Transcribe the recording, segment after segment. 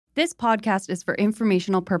This podcast is for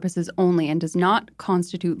informational purposes only and does not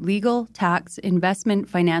constitute legal, tax, investment,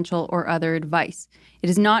 financial, or other advice. It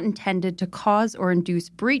is not intended to cause or induce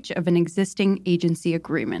breach of an existing agency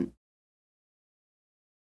agreement.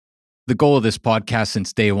 The goal of this podcast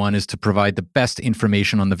since day one is to provide the best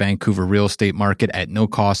information on the Vancouver real estate market at no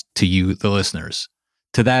cost to you, the listeners.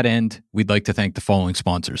 To that end, we'd like to thank the following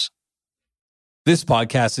sponsors. This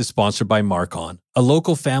podcast is sponsored by Marcon, a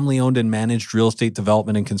local family-owned and managed real estate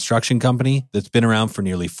development and construction company that's been around for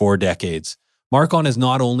nearly 4 decades. Marcon is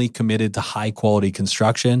not only committed to high-quality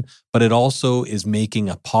construction, but it also is making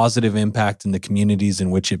a positive impact in the communities in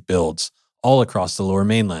which it builds, all across the Lower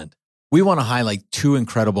Mainland. We want to highlight 2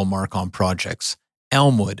 incredible Marcon projects.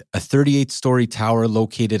 Elmwood, a 38-story tower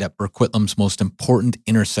located at Burquitlam's most important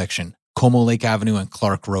intersection, Como Lake Avenue and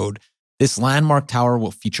Clark Road. This landmark tower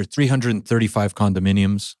will feature 335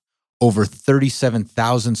 condominiums, over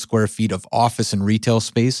 37,000 square feet of office and retail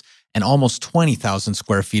space, and almost 20,000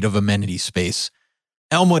 square feet of amenity space.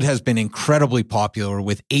 Elmwood has been incredibly popular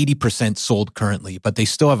with 80% sold currently, but they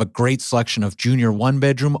still have a great selection of junior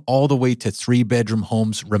 1-bedroom all the way to 3-bedroom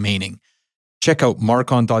homes remaining. Check out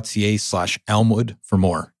marcon.ca/Elmwood for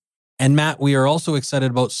more. And Matt, we are also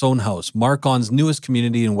excited about Sohn House, Marcon's newest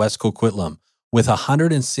community in West Coquitlam. With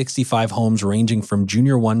 165 homes ranging from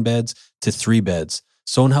junior 1-beds to 3-beds,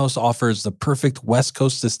 Sohn House offers the perfect West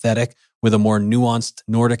Coast aesthetic with a more nuanced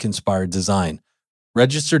Nordic-inspired design.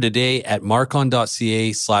 Register today at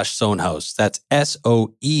marcon.ca/Sohnhaus. That's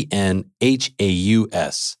SOENHAUS.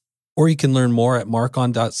 Or you can learn more at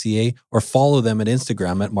marcon.ca or follow them at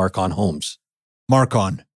Instagram at Marcon Homes.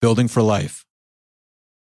 Marcon, building for life.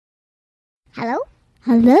 Hello?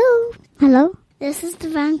 Hello? Hello? This is the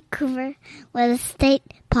Vancouver Real Estate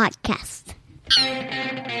Podcast.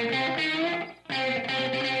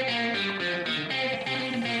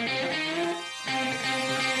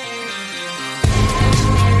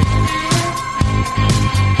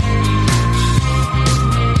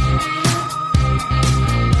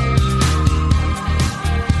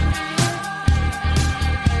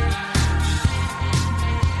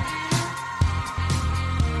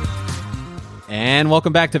 And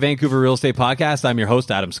welcome back to Vancouver Real Estate Podcast. I'm your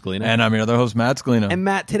host, Adam Scalina. And I'm your other host, Matt Scalina. And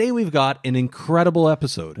Matt, today we've got an incredible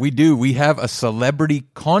episode. We do. We have a celebrity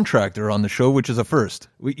contractor on the show, which is a first.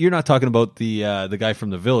 You're not talking about the guy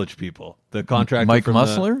from the Village People, the contractor Mike from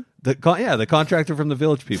Musler? The contractor from the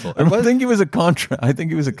Village People. I don't think he was a I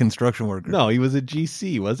think he was a construction worker. No, he was a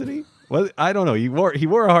GC, wasn't he? Well, I don't know. He wore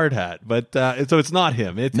a hard hat, but so it's not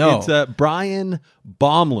him. It's Brian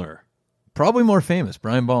Baumler. Probably more famous,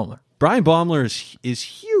 Brian Baumler. Brian Baumler is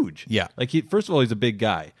huge. Yeah. Like first of all, he's a big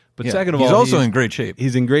guy. But Yeah. second of he's all, also in great shape.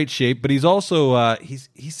 He's in great shape, but he's also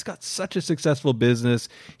he's got such a successful business.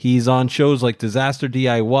 He's on shows like Disaster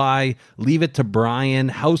DIY, Leave It to Brian,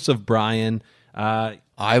 House of Brian,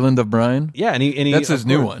 Island of Brian. Yeah, and he that's his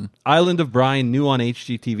new one. Island of Brian, new on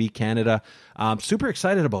HGTV Canada. Super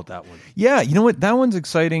excited about that one. Yeah, you know what? That one's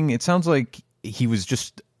exciting. It sounds like he was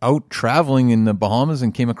just out traveling in the Bahamas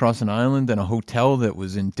and came across an island and a hotel that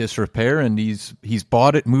was in disrepair, and he's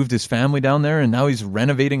bought it, moved his family down there, and now he's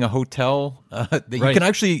renovating a hotel that you can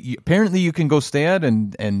actually, apparently you can go stay at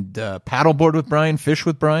and paddleboard with Brian, fish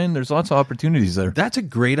with Brian. There's lots of opportunities there. That's a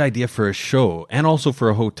great idea for a show and also for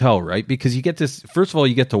a hotel, right? Because you get this, first of all,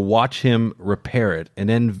 you get to watch him repair it, and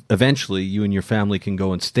then eventually you and your family can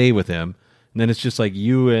go and stay with him. And then it's just like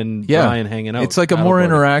you and Brian hanging out. It's like a more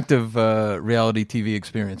interactive reality TV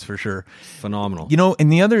experience for sure. Phenomenal. You know,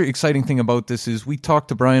 and the other exciting thing about this is we talked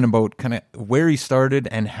to Brian about kind of where he started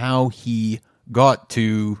and how he got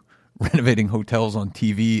to renovating hotels on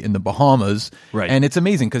TV in the Bahamas. Right. And it's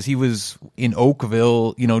amazing because he was in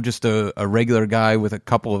Oakville, you know, just a regular guy with a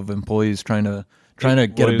couple of employees trying to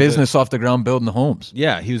get a business off the ground building the homes.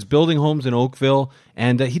 Yeah, he was building homes in Oakville,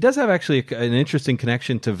 and he does have actually an interesting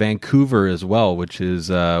connection to Vancouver as well, which is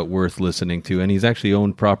worth listening to. And he's actually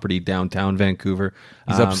owned property downtown Vancouver.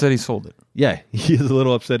 He's upset he sold it. Yeah, he is a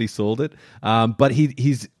little upset he sold it. But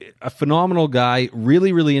he's a phenomenal guy.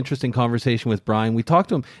 Really, really interesting conversation with Brian. We talked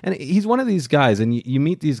to him, and he's one of these guys, and you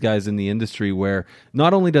meet these guys in the industry where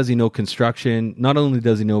not only does he know construction, not only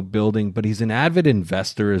does he know building, but he's an avid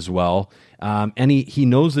investor as well. And he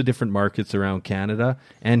knows the different markets around Canada,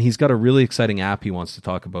 and he's got a really exciting app he wants to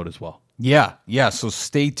talk about as well. Yeah. So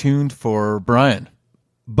stay tuned for Brian.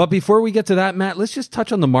 But before we get to that, Matt, let's just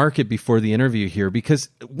touch on the market before the interview here, because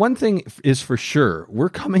one thing is for sure, we're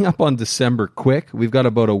coming up on December quick. We've got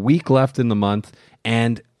about a week left in the month,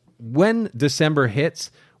 and when December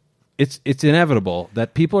hits, it's inevitable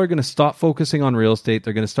that people are going to stop focusing on real estate.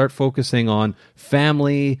 They're going to start focusing on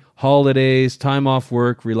family, holidays, time off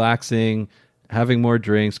work, relaxing, having more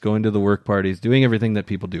drinks, going to the work parties, doing everything that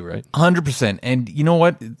people do, right? 100%. And you know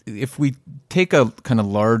what? If we take a kind of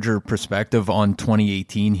larger perspective on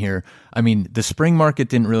 2018 here, I mean, the spring market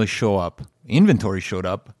didn't really show up. Inventory showed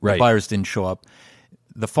up. Right. The buyers didn't show up.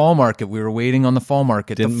 The fall market, we were waiting on the fall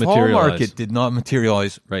market. Didn't the fall materialize. market did not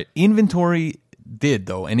materialize. Right. Inventory did,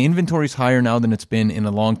 though. And inventory is higher now than it's been in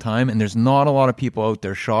a long time. And there's not a lot of people out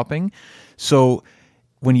there shopping. So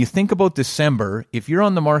when you think about December, if you're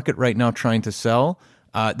on the market right now trying to sell,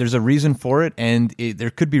 there's a reason for it, and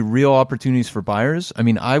there could be real opportunities for buyers. I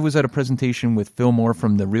mean, I was at a presentation with Phil Moore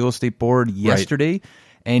from the Real Estate Board yesterday,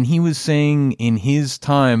 and he was saying in his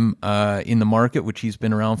time in the market, which he's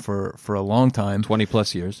been around for a long time, 20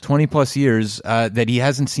 plus years, that he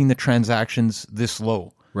hasn't seen the transactions this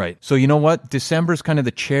low. Right. So you know what? December's kind of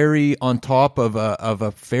the cherry on top of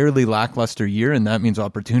a fairly lackluster year, and that means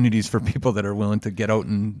opportunities for people that are willing to get out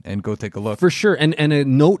and go take a look. For sure. And a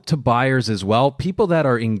note to buyers as well, people that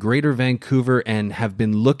are in Greater Vancouver and have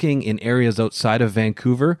been looking in areas outside of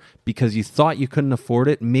Vancouver because you thought you couldn't afford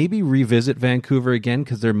it, maybe revisit Vancouver again,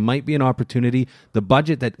 because there might be an opportunity. The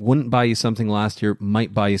budget that wouldn't buy you something last year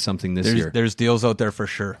might buy you something this year. There's deals out there for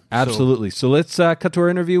sure. Absolutely. So let's cut to our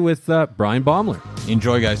interview with Brian Baumler.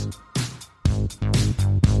 Enjoy, guys.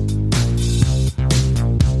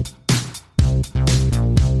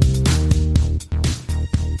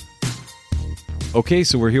 Okay,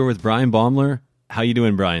 so we're here with Brian Baumler. How you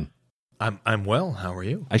doing, Brian? I'm well. How are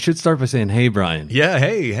you? I should start by saying, hey, Brian. Yeah,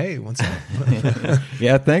 hey, what's up?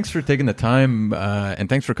 Yeah, thanks for taking the time, and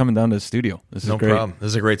thanks for coming down to the studio. This is no great. problem. This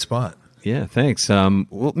is a great spot. Yeah, thanks.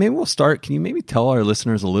 Well, maybe we'll start. Can you maybe tell our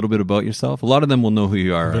listeners a little bit about yourself? A lot of them will know who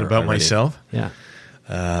you are. A bit about already. myself? Yeah.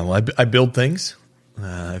 Well, I build things.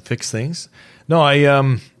 I fix things. No,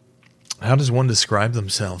 how does one describe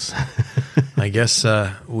themselves? I guess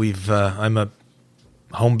I'm a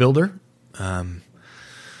home builder.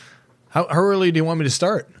 How early do you want me to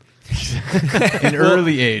start? An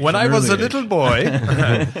early age. When I was a little boy.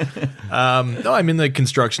 No, I'm in the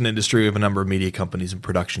construction industry. We have a number of media companies and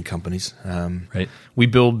production companies. Right. We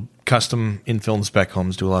build custom infill and spec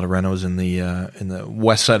homes, do a lot of renos in the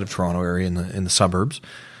west side of Toronto area, in the suburbs.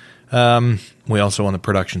 We also, on the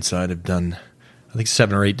production side, have done, I think,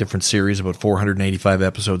 7 or 8 different series, about 485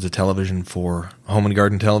 episodes of television for Home and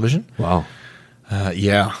Garden Television. Wow.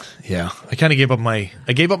 Yeah. I kind of gave up my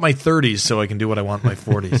 30s so I can do what I want in my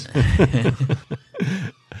 40s.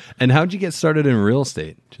 And how'd you get started in real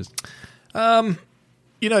estate? Just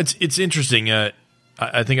it's interesting.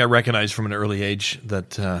 I think I recognized from an early age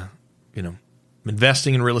that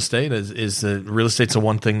investing in real estate is real estate's the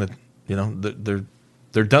one thing that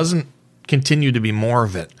there doesn't continue to be more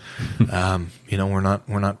of it. We're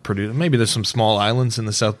not producing. Maybe there's some small islands in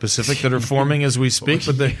the South Pacific that are forming as we speak,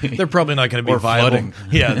 but they're probably not going to be viable. Flooding.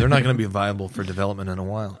 Yeah, they're not going to be viable for development in a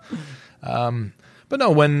while. But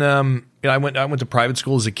no, when I went to private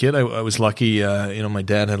school as a kid, I was lucky. My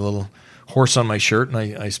dad had a little horse on my shirt, and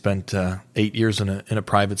I spent 8 years in a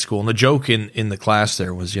private school. And the joke in the class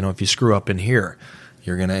there was, if you screw up in here,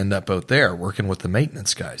 you're going to end up out there working with the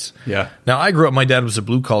maintenance guys. Yeah. Now, I grew up, my dad was a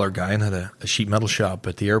blue-collar guy and had a sheet metal shop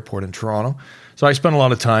at the airport in Toronto. So I spent a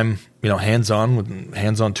lot of time, hands-on with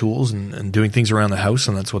hands-on tools and doing things around the house,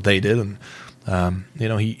 and that's what they did. And,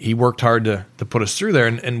 he worked hard to put us through there.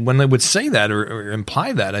 And when they would say that or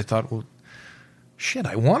imply that, I thought, well, shit,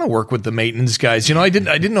 I want to work with the maintenance guys. I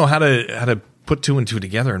didn't know how to put 2 and 2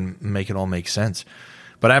 together and make it all make sense.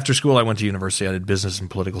 But after school, I went to university. I did business and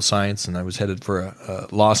political science, and I was headed for a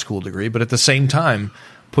law school degree. But at the same time,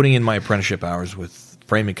 putting in my apprenticeship hours with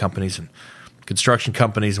framing companies and construction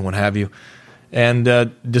companies and what have you,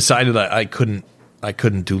 and decided I couldn't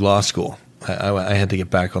do law school. I had to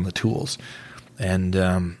get back on the tools. And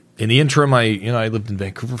in the interim, I lived in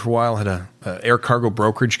Vancouver for a while. Had a air cargo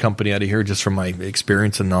brokerage company out of here, just from my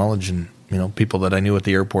experience and knowledge, and people that I knew at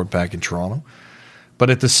the airport back in Toronto.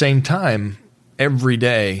 But at the same time, every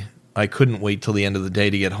day, I couldn't wait till the end of the day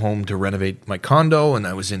to get home to renovate my condo, and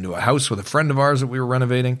I was into a house with a friend of ours that we were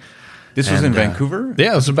renovating. This was in Vancouver?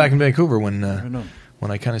 Yeah, this was back in Vancouver when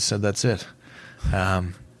I kind of said that's it.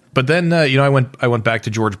 But then I went back to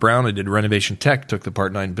George Brown. I did renovation tech, took the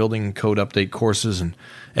Part 9 building code update courses, and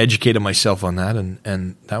educated myself on that,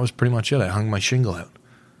 and that was pretty much it. I hung my shingle out.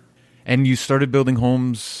 And you started building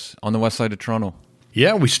homes on the west side of Toronto?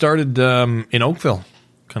 Yeah, we started in Oakville,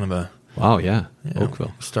 kind of a... Wow, yeah.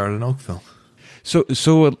 Oakville. Started in Oakville.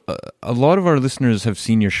 So a lot of our listeners have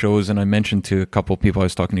seen your shows, and I mentioned to a couple of people I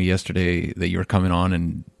was talking to yesterday that you were coming on,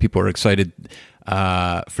 and people are excited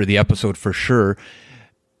for the episode for sure.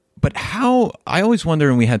 But how, I always wonder,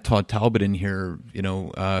 and we had Todd Talbot in here,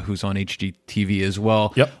 who's on HGTV as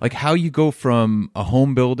well. Yep. Like how you go from a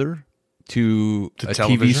home builder to a TV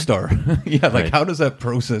television? star. Yeah, like how does that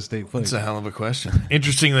process take place? It's a hell of a question.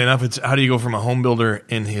 Interestingly enough, it's how do you go from a home builder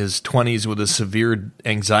in his 20s with a severe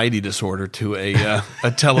anxiety disorder to a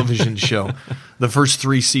television show? The first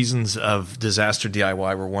 3 seasons of Disaster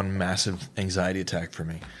DIY were one massive anxiety attack for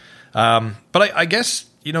me. But I guess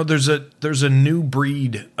there's a new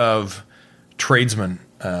breed of tradesmen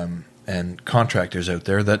and contractors out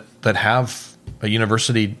there that have a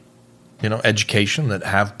university education, that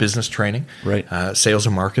have business training, right? Sales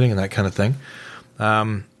and marketing and that kind of thing.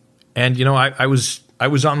 And I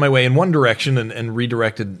was on my way in one direction and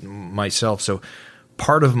redirected myself. So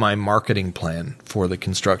part of my marketing plan for the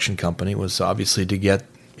construction company was obviously to get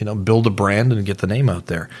build a brand and get the name out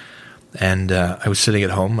there. And I was sitting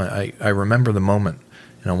at home. I remember the moment,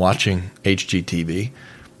 watching HGTV,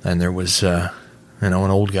 and there was an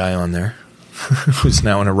old guy on there who's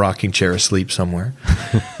now in a rocking chair asleep somewhere,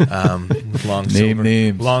 with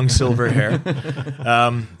long silver hair.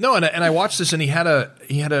 And I watched this, and he had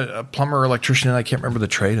a plumber or electrician, and I can't remember the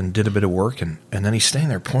trade, and did a bit of work, and then he's standing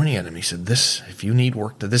there pointing at him. He said, if you need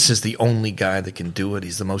work, this is the only guy that can do it.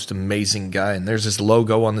 He's the most amazing guy, and there's this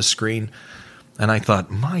logo on the screen, and I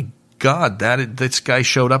thought, my God, this guy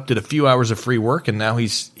showed up, did a few hours of free work, and now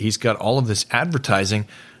he's got all of this advertising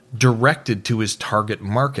directed to his target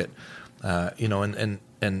market. And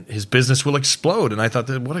his business will explode. And I thought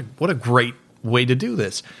that what a great way to do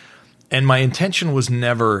this. And my intention was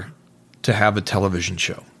never to have a television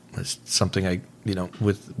show. It's something I,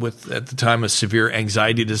 with at the time a severe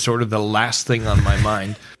anxiety disorder, the last thing on my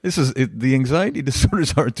mind. The anxiety disorder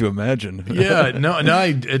is hard to imagine. Yeah,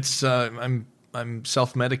 I'm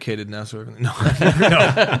self-medicated now, so no.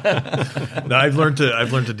 I've learned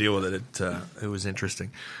to deal with it. It was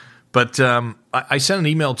interesting. But I sent an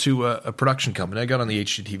email to a production company. I got on the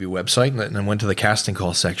HGTV website and then went to the casting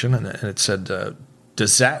call section, and it said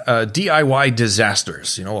DIY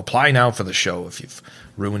disasters. Apply now for the show if you've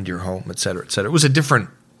ruined your home, et cetera, et cetera. It was a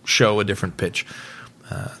different show, a different pitch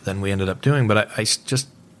than we ended up doing. But I just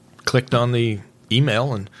clicked on the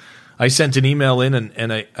email, and I sent an email in,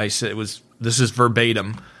 and I said this is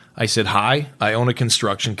verbatim. I said, hi, I own a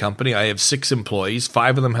construction company. I have 6 employees.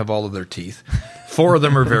 5 of them have all of their teeth. 4 of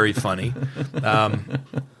them are very funny.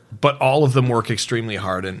 But all of them work extremely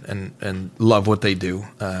hard and love what they do.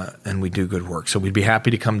 And we do good work. So we'd be happy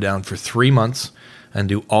to come down for 3 months and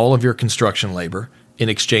do all of your construction labor in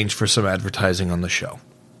exchange for some advertising on the show.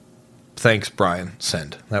 Thanks, Brian.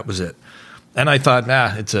 Send. That was it. And I thought,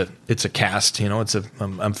 it's a cast,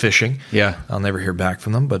 I'm fishing. Yeah. I'll never hear back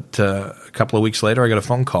from them. But a couple of weeks later, I got a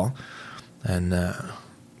phone call, and a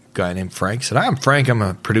guy named Frank said, I'm Frank. I'm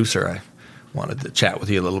a producer. I wanted to chat with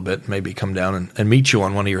you a little bit, maybe come down and meet you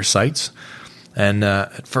on one of your sites. And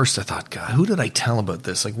at first I thought, God, who did I tell about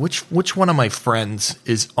this? Like, which one of my friends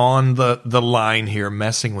is on the line here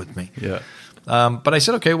messing with me? Yeah. But I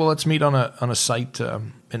said, okay, well, let's meet on a site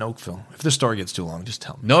in Oakville. If the story gets too long, just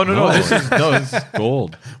tell me. No. This is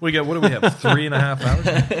gold. What do we have?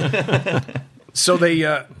 3.5 hours? So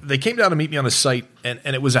they came down to meet me on a site, and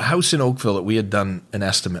it was a house in Oakville that we had done an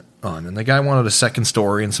estimate on. And the guy wanted a second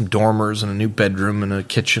story and some dormers and a new bedroom and a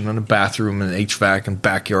kitchen and a bathroom and an HVAC and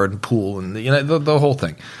backyard and pool and the whole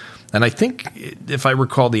thing. And I think, if I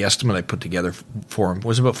recall, the estimate I put together for him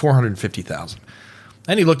was about $450,000.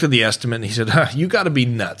 And he looked at the estimate and he said, you got to be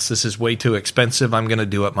nuts. This is way too expensive. I'm going to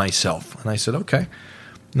do it myself. And I said, okay.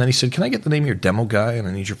 And then he said, can I get the name of your demo guy? And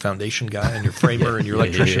I need your foundation guy and your framer and your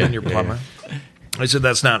electrician and your plumber. Yeah. I said,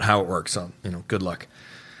 that's not how it works. So, good luck.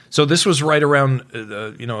 So this was right around,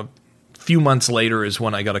 a few months later is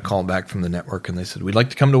when I got a call back from the network. And they said, we'd like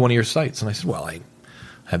to come to one of your sites. And I said, well, I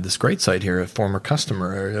have this great site here, a former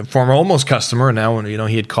almost customer. And now,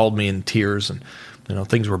 he had called me in tears, and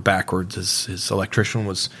things were backwards. His electrician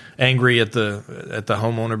was angry at the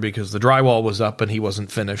homeowner because the drywall was up and he wasn't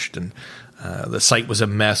finished, and the site was a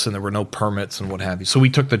mess and there were no permits and what have you. So we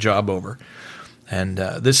took the job over, and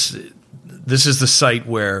this is the site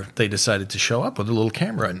where they decided to show up with a little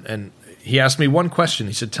camera. And he asked me one question.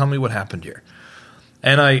 He said, "Tell me what happened here."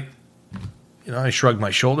 And I shrugged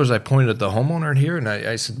my shoulders. I pointed at the homeowner here, and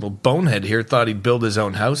I said, well, Bonehead here thought he'd build his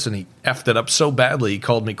own house, and he effed it up so badly he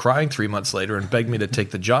called me crying 3 months later and begged me to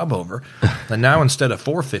take the job over. And now instead of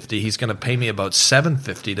 $450, he's going to pay me about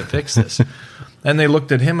 $750 to fix this. And they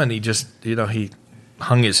looked at him, and he just, he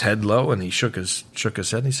hung his head low, and he shook his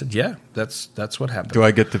head, and he said, yeah, that's what happened. Do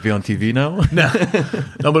I get to be on TV now?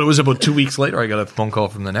 No, but it was about 2 weeks later I got a phone call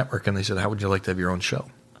from the network, and they said, how would you like to have your own show?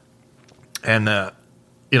 And, at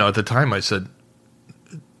the time I said,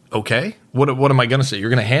 okay, what am I going to say? You're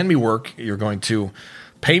going to hand me work. You're going to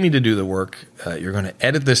pay me to do the work. You're going to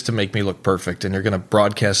edit this to make me look perfect, and you're going to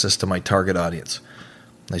broadcast this to my target audience.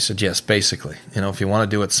 They said, yes, basically. If you want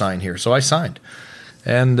to do it, sign here. So I signed.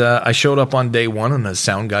 And I showed up on day one, and the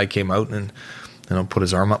sound guy came out and put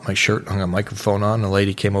his arm up my shirt, hung a microphone on. A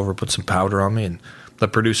lady came over, put some powder on me, and the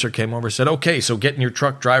producer came over and said, okay, so get in your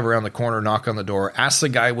truck, drive around the corner, knock on the door, ask the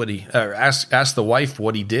guy ask the wife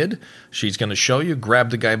what he did. She's going to show you, grab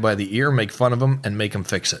the guy by the ear, make fun of him, and make him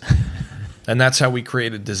fix it. And that's how we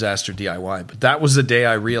created Disaster DIY. But that was the day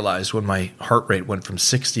I realized when my heart rate went from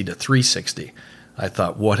 60 to 360. I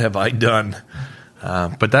thought, what have I done?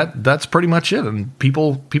 But that's pretty much it. And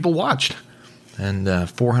people watched. And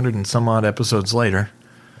 400 and some odd episodes later,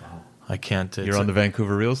 I can't. You're on the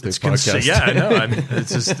Vancouver Real Estate podcast. Yeah, I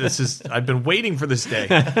know. I've been waiting for this day.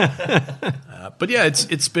 But yeah,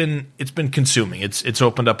 it's been consuming. It's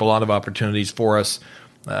opened up a lot of opportunities for us.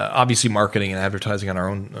 Obviously, marketing and advertising on our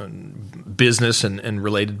own business and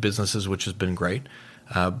related businesses, which has been great.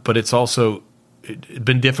 But it's also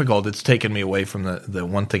been difficult. It's taken me away from the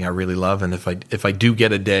one thing I really love. And if I do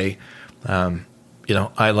get a day,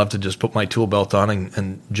 I love to just put my tool belt on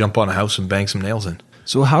and jump on a house and bang some nails in.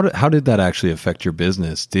 So how did that actually affect your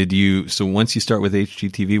business? So once you start with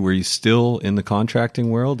HGTV, were you still in the contracting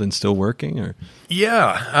world and still working? Or?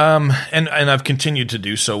 Yeah, and I've continued to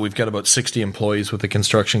do so. We've got about 60 employees with a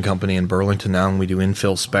construction company in Burlington now, and we do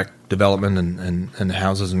infill spec development and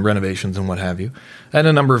houses and renovations and what have you, and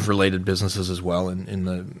a number of related businesses as well in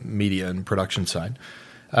the media and production side.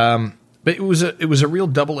 But it was a real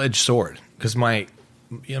double-edged sword because my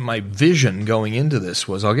vision going into this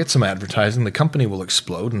was I'll get some advertising, the company will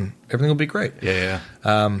explode, and everything will be great. Yeah.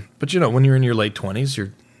 But when you're in your late 20s,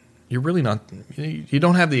 you're really not. You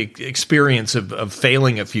don't have the experience of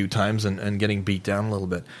failing a few times and getting beat down a little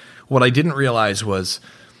bit. What I didn't realize was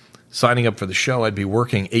signing up for the show, I'd be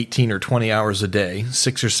working 18 or 20 hours a day,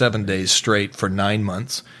 6 or 7 days straight for 9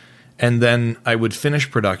 months, and then I would finish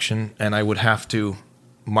production and I would have to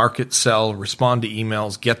market, sell, respond to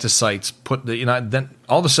emails, get to sites, then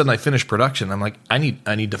all of a sudden I finished production. I'm like, I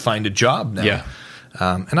need to find a job now. Yeah.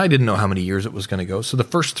 And I didn't know how many years it was going to go. So the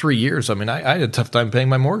first 3 years, I had a tough time paying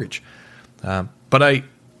my mortgage. But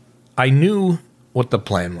I knew what the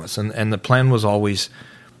plan was. And the plan was always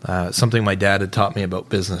something my dad had taught me about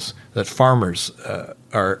business, that farmers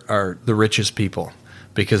are the richest people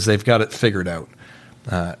because they've got it figured out.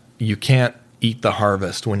 You can't eat the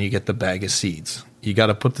harvest when you get the bag of seeds. You got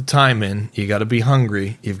to put the time in. You got to be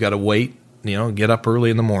hungry. You've got to wait, get up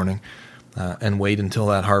early in the morning and wait until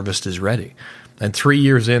that harvest is ready. And 3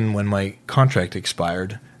 years in, when my contract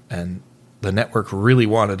expired and the network really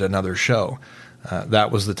wanted another show,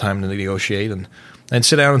 that was the time to negotiate and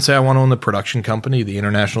sit down and say, I want to own the production company, the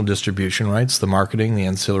international distribution rights, the marketing, the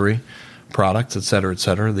ancillary products, et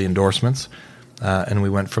cetera, the endorsements. And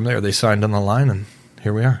we went from there. They signed on the line, and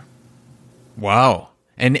here we are. Wow.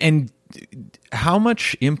 And how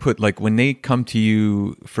much input, like when they come to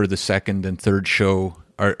you for the second and third show,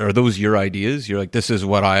 are those your ideas? You're like, this is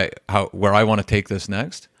where I want to take this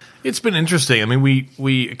next? It's been interesting.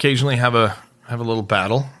 We occasionally have a little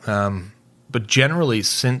battle, but generally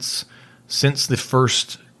since the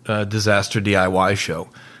first Disaster DIY show,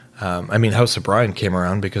 House of Brian came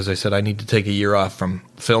around because I said I need to take a year off from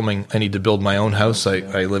filming. I need to build my own house.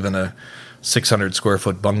 I live in a 600 square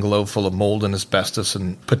foot bungalow full of mold and asbestos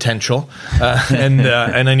and potential, and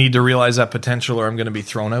I need to realize that potential, or I'm going to be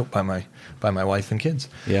thrown out by my wife and kids.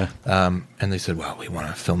 Yeah. And they said, well, we want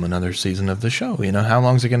to film another season of the show. How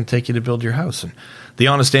long is it going to take you to build your house? And the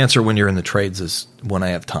honest answer when you're in the trades is when I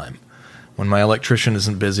have time. When my electrician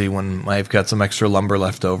isn't busy, when I've got some extra lumber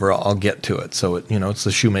left over, I'll get to it. So it's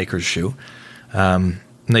the shoemaker's shoe.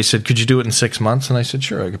 And they said, could you do it in 6 months? And I said,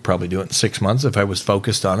 sure, I could probably do it in 6 months if I was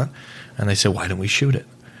focused on it. And they said, why don't we shoot it?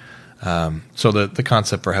 So the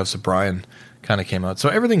concept for House of Brian kind of came out. So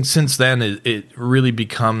everything since then, it really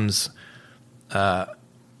becomes, I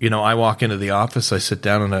walk into the office, I sit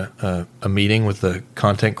down in a meeting with the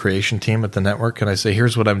content creation team at the network, and I say,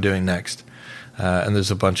 here's what I'm doing next. And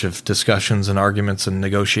there's a bunch of discussions and arguments and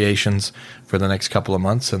negotiations for the next couple of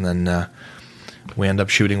months, and then we end up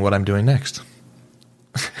shooting what I'm doing next.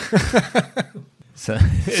 So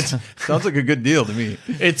it sounds like a good deal to me.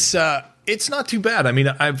 It's not too bad.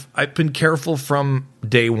 I've been careful from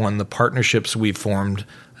day one. The partnerships we've formed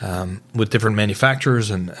with different manufacturers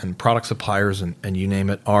and product suppliers and you name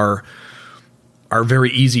it are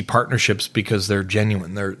very easy partnerships because they're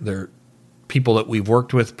genuine. They're people that we've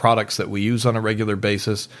worked with, products that we use on a regular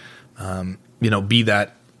basis. Be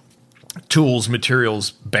that tools,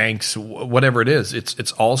 materials, banks, whatever it is.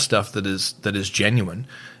 It's all stuff that is genuine.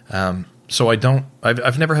 So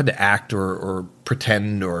I've never had to act or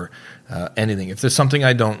pretend or anything. If there's something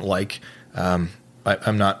I don't like, I'm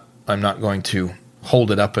not going to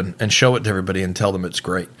hold it up and show it to everybody and tell them it's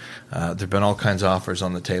great. There've been all kinds of offers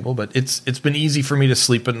on the table, but it's been easy for me to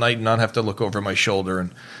sleep at night and not have to look over my shoulder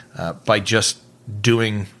and by just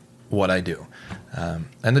doing what I do.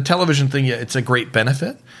 And the television thing, yeah, it's a great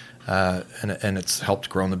benefit, and it's helped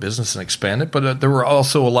grow the business and expand it. But there were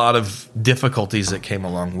also a lot of difficulties that came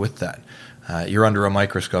along with that. You're under a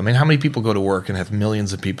microscope. I mean, how many people go to work and have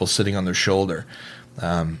millions of people sitting on their shoulder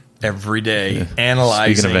every day,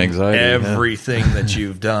 analyzing everything that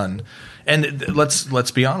you've done? And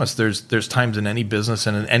let's be honest. There's times in any business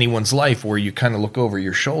and in anyone's life where you kind of look over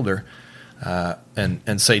your shoulder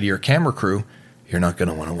and say to your camera crew, "You're not going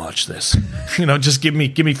to want to watch this. Just give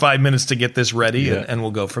me 5 minutes to get this ready, and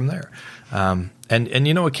we'll go from there." And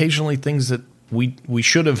occasionally things that we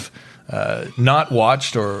should have not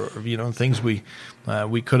watched, or things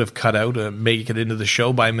we could have cut out to make it into the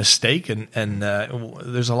show by mistake. And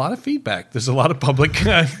there's a lot of feedback. There's a lot of public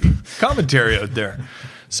commentary out there.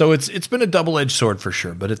 So it's been a double-edged sword for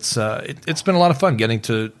sure. But it's been a lot of fun getting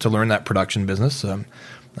to learn that production business.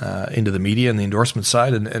 Into the media and the endorsement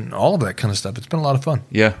side and all of that kind of stuff. It's been a lot of fun.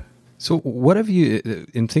 Yeah. So what have you,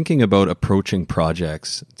 in thinking about approaching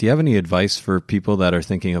projects, do you have any advice for people that are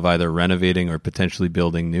thinking of either renovating or potentially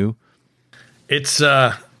building new? It's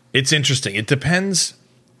interesting. It depends.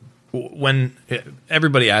 When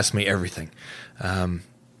everybody asks me everything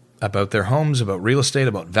about their homes, about real estate,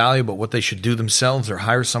 about value, about what they should do themselves or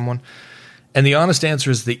hire someone. And the honest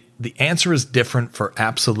answer is the answer is different for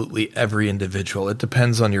absolutely every individual. It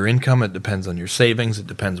depends on your income. It depends on your savings. It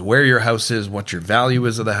depends where your house is, what your value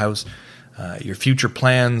is of the house, your future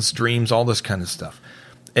plans, dreams, all this kind of stuff.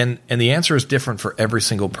 And the answer is different for every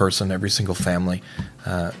single person, every single family,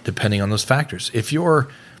 depending on those factors. If you're,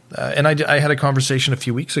 and I had a conversation a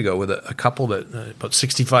few weeks ago with a couple that about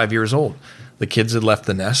 65 years old. The kids had left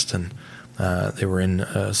the nest and they were in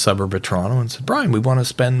a suburb of Toronto and said, "Brian, we want to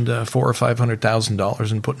spend $400,000 or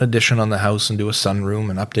 $500,000 and put an addition on the house and do a sunroom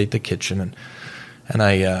and update the kitchen." And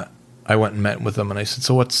I went and met with them and I said,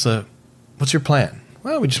 "So what's your plan?"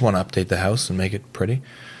 "Well, we just want to update the house and make it pretty."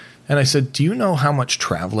 And I said, "Do you know how much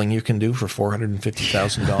traveling you can do for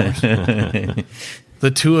 $450,000?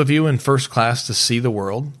 The two of you in first class to see the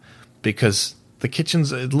world, because the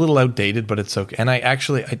kitchen's a little outdated, but it's okay." And I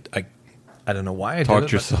actually I don't know why I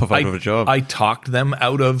talked yourself out of a job. I talked them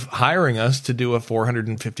out of hiring us to do a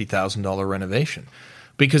 $450,000 renovation,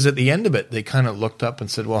 because at the end of it, they kind of looked up and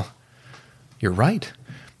said, "Well, you're right."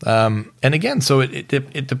 And again, so it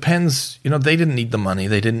depends. They didn't need the money.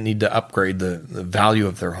 They didn't need to upgrade the value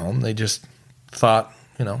of their home. They just thought,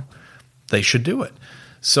 they should do it.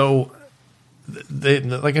 So,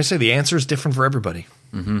 like I say, the answer is different for everybody.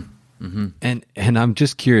 Mm-hmm. Mm-hmm. And I'm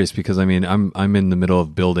just curious because I'm in the middle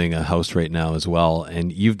of building a house right now as well,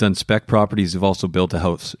 and you've done spec properties. You've also built a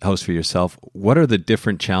house for yourself. What are the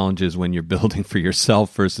different challenges when you're building for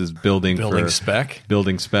yourself versus building spec?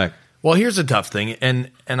 Building spec. Well, here's a tough thing, and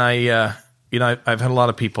I've had a lot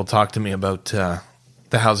of people talk to me about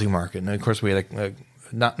the housing market, and of course we had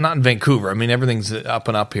not in Vancouver. I mean, everything's up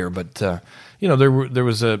and up here, but there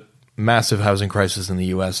was a massive housing crisis in the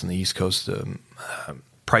U.S. and the East Coast.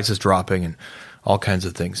 Prices dropping and all kinds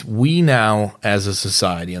of things. We now, as a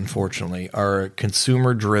society, unfortunately, are a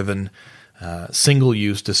consumer-driven,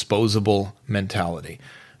 single-use, disposable mentality.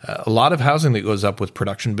 A lot of housing that goes up with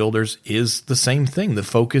production builders is the same thing. The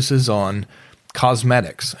focus is on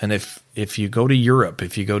cosmetics. And if you go to Europe,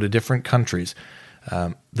 if you go to different countries,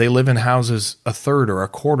 they live in houses a third or a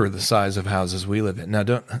quarter the size of houses we live in.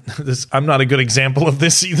 Now, I'm not a good example of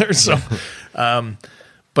this either. So,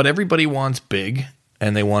 but everybody wants big,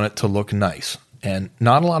 and they want it to look nice. And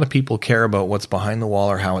not a lot of people care about what's behind the wall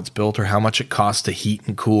or how it's built or how much it costs to heat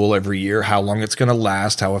and cool every year, how long it's going to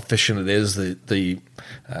last, how efficient it is, the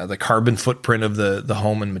carbon footprint of the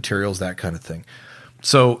home and materials, that kind of thing.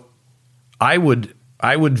 So I would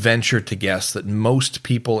venture to guess that most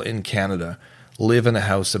people in Canada live in a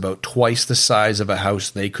house about twice the size of a house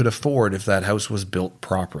they could afford if that house was built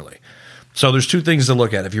properly. So there's two things to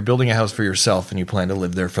look at. If you're building a house for yourself and you plan to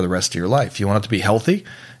live there for the rest of your life, you want it to be healthy,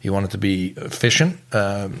 you want it to be efficient,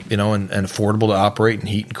 and affordable to operate and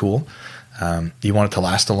heat and cool. You want it to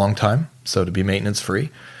last a long time, so to be maintenance free.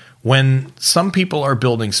 When some people are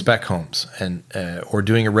building spec homes and or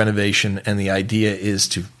doing a renovation, and the idea is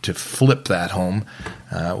to flip that home,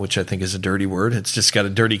 which I think is a dirty word. It's just got a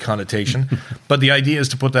dirty connotation. But the idea is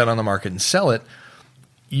to put that on the market and sell it.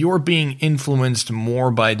 You're being influenced more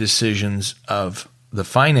by decisions of the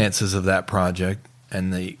finances of that project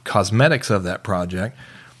and the cosmetics of that project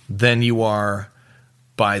than you are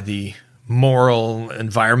by the moral,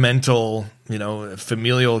 environmental,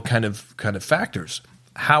 familial kind of factors.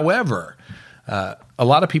 However, a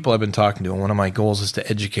lot of people I've been talking to, and one of my goals is to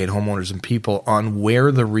educate homeowners and people on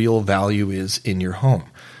where the real value is in your home.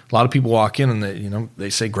 A lot of people walk in and they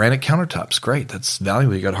say granite countertops, great, that's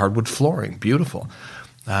valuable. You got hardwood flooring, beautiful.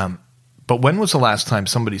 But when was the last time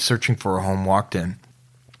somebody searching for a home walked in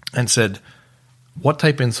and said, what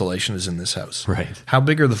type of insulation is in this house? Right. How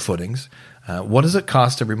big are the footings? What does it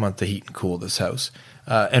cost every month to heat and cool this house?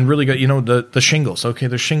 And really got, the shingles. Okay,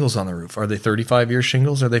 there's shingles on the roof. Are they 35-year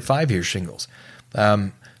shingles? Are they 5-year shingles?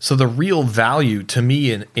 So the real value to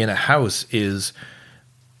me in a house is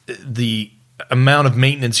the amount of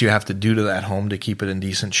maintenance you have to do to that home to keep it in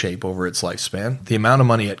decent shape over its lifespan, the amount of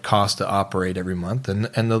money it costs to operate every month, and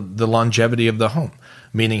the longevity of the home,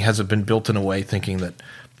 meaning has it been built in a way thinking that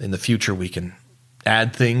in the future we can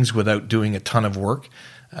add things without doing a ton of work.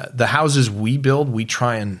 The houses we build, we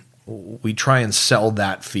try and sell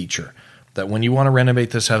that feature, that when you want to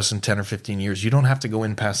renovate this house in 10 or 15 years, you don't have to go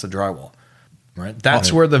in past the drywall, right?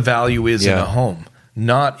 That's where the value is in a home,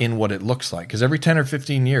 not in what it looks like. Because every 10 or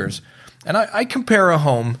 15 years, and I compare a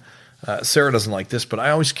home, Sarah doesn't like this, but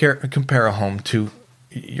I always compare a home to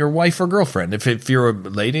your wife or girlfriend. If you're a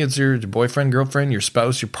lady, it's your boyfriend, girlfriend, your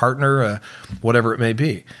spouse, your partner, whatever it may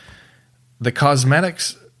be. The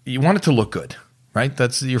cosmetics, you want it to look good, right?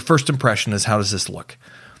 That's your first impression is, how does this look?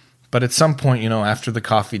 But at some point, after the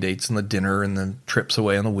coffee dates and the dinner and the trips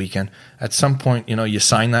away on the weekend, at some point, you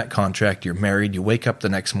sign that contract, you're married, you wake up the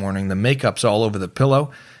next morning, the makeup's all over the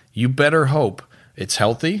pillow. You better hope it's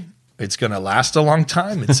healthy, it's going to last a long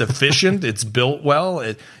time, it's efficient, it's built well.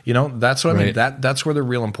 That's what I mean. That's where the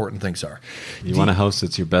real important things are. You want a house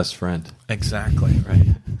that's your best friend. Exactly. Right.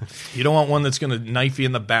 You don't want one that's going to knife you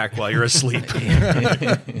in the back while you're asleep.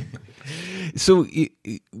 So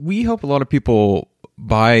we help a lot of people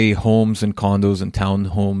buy homes and condos and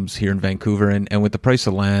townhomes here in Vancouver, and with the price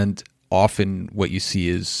of land, often what you see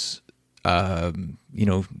is,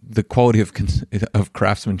 the quality of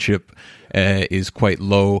craftsmanship is quite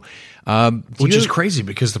low, which is crazy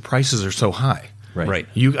because the prices are so high. Right.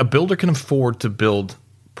 A builder can afford to build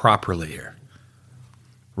properly here.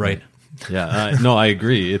 Right. Yeah, no, I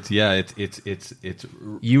agree. It's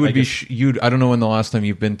you would be I don't know when the last time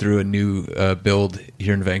you've been through a new build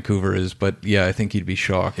here in Vancouver is, but yeah, I think you'd be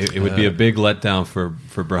shocked. It would be a big letdown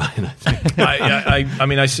for Brian, I think.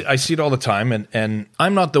 I see it all the time, and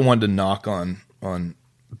I'm not the one to knock on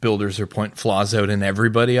builders or point flaws out in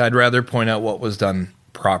everybody. I'd rather point out what was done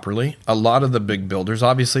properly. A lot of the big builders,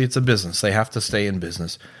 obviously, it's a business; they have to stay in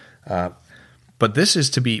business. But this is,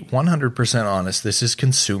 to be 100% honest, this is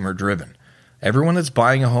consumer driven. Everyone that's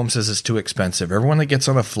buying a home says it's too expensive. Everyone that gets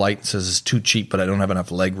on a flight says it's too cheap, but I don't have enough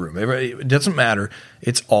leg room. It doesn't matter.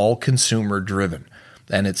 It's all consumer driven.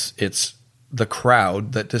 And it's the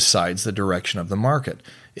crowd that decides the direction of the market.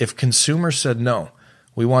 If consumers said, no,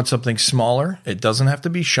 we want something smaller, it doesn't have to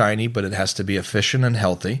be shiny, but it has to be efficient and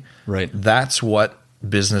healthy. Right. That's what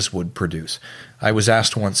business would produce. I was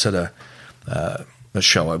asked once at a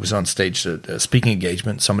show. I was on stage at a speaking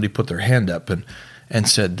engagement. Somebody put their hand up and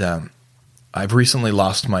said, I've recently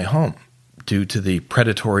lost my home due to the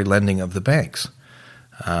predatory lending of the banks,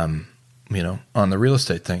 on the real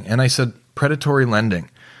estate thing. And I said, predatory lending.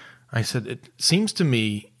 I said, it seems to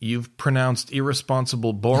me you've pronounced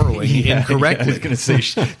irresponsible borrowing incorrectly. I was going to say,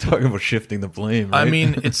 talking about shifting the blame, right? I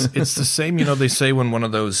mean, it's the same, they say when one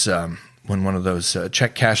of those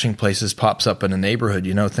check cashing places pops up in a neighborhood,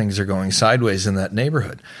 things are going sideways in that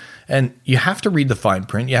neighborhood. And you have to read the fine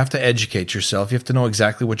print. You have to educate yourself. You have to know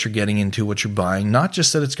exactly what you're getting into, what you're buying, not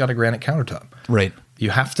just that it's got a granite countertop. Right.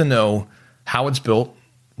 You have to know how it's built,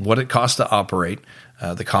 what it costs to operate,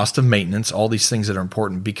 the cost of maintenance, all these things that are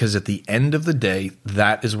important, because at the end of the day,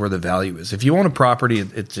 that is where the value is. If you own a property,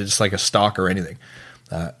 it's just like a stock or anything.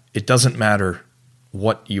 It doesn't matter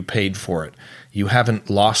what you paid for it. You haven't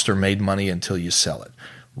lost or made money until you sell it.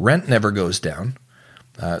 Rent never goes down.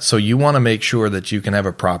 So you want to make sure that you can have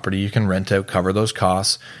a property you can rent out, cover those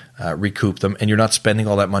costs, recoup them, and you're not spending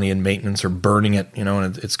all that money in maintenance or burning it,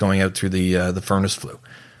 and it's going out through the furnace flue.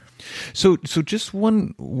 So just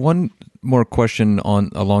one more question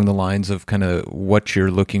along the lines of kind of what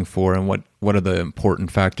you're looking for and what are the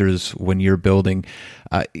important factors when you're building.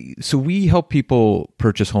 So we help people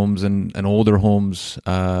purchase homes and older homes,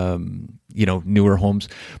 newer homes,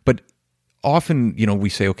 but often, we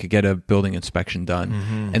say, okay, get a building inspection done,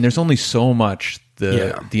 and there's only so much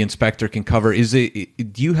the inspector can cover. Do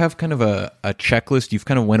you have kind of a checklist? You've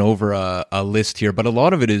kind of went over a list here, but a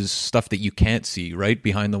lot of it is stuff that you can't see, right,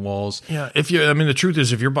 behind the walls. Yeah, the truth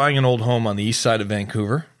is, if you're buying an old home on the east side of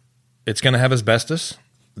Vancouver, It's going to have asbestos.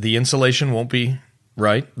 The insulation won't be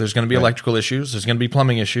right. There's going to be electrical issues. There's going to be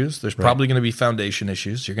plumbing issues. There's probably going to be foundation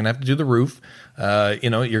issues. You're going to have to do the roof. You're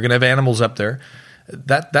going to have animals up there.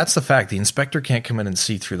 That's the fact. The inspector can't come in and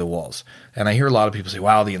see through the walls. And I hear a lot of people say,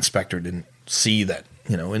 wow, the inspector didn't see that,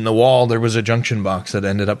 in the wall there was a junction box that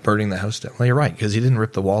ended up burning the house down. Well, you're right, because he didn't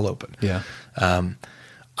rip the wall open. Yeah.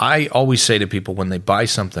 I always say to people when they buy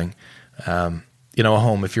something, a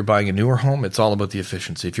home, if you're buying a newer home, it's all about the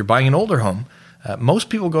efficiency. If you're buying an older home, most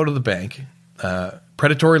people go to the bank,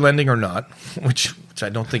 predatory lending or not, which I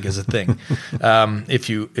don't think is a thing, if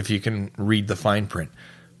you can read the fine print.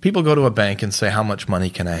 People go to a bank and say, how much money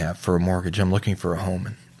can I have for a mortgage? I'm looking for a home.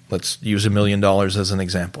 And let's use $1 million as an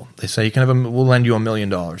example. They say we'll lend you $1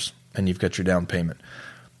 million and you've got your down payment.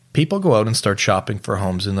 People go out and start shopping for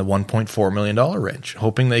homes in the $1.4 million range,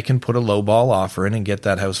 hoping they can put a low ball offer in and get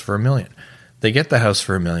that house for $1 million. They get the house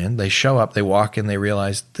for $1 million. They show up, they walk in, they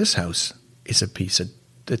realize this house is a piece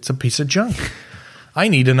of junk. I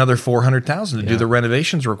need another $400,000 to do the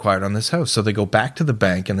renovations required on this house. So they go back to the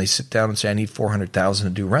bank and they sit down and say, I need $400,000 to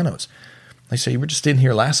do renos. They say, you were just in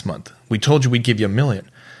here last month. We told you we'd give you $1 million.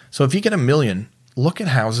 So if you get $1 million, look at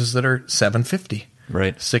houses that are $750,000,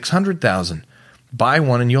 right, $600,000. Buy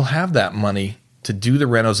one and you'll have that money to do the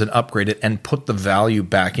renos and upgrade it and put the value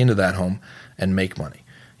back into that home and make money.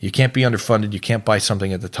 You can't be underfunded. You can't buy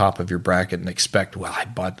something at the top of your bracket and expect, well, I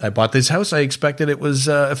bought this house. I expected it was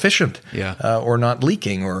efficient, or not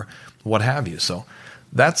leaking or what have you. So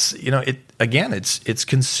that's, it's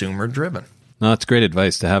consumer driven. No, that's great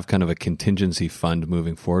advice to have kind of a contingency fund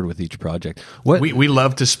moving forward with each project. We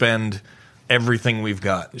love to spend everything we've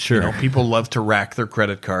got. Sure. People love to rack their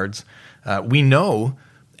credit cards. We know,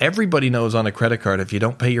 everybody knows on a credit card, if you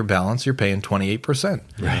don't pay your balance, you're paying 28%.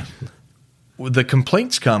 Right. The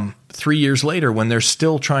complaints come 3 years later when they're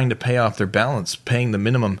still trying to pay off their balance, paying the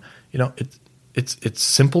minimum. It's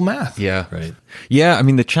simple math. Yeah. Right. Yeah. I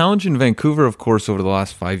mean, the challenge in Vancouver, of course, over the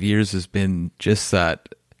last 5 years has been just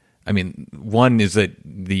that. I mean, one is that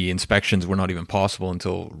the inspections were not even possible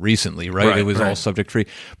until recently, right? It was all subject free.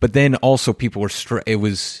 But then also people were, it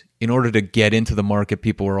was, in order to get into the market,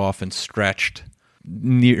 people were often stretched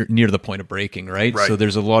near the point of breaking, right? So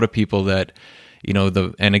there's a lot of people that,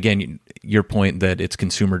 and again, your point that it's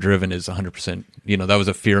consumer driven is 100%, that was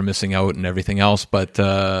a fear of missing out and everything else. But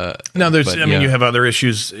now you have other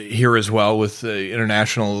issues here as well with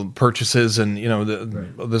international purchases, and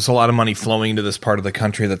there's a lot of money flowing into this part of the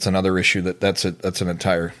country. That's another issue. That's an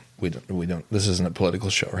entire. We don't. This isn't a political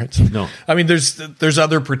show, right? So, no. I mean, there's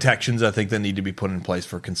other protections I think that need to be put in place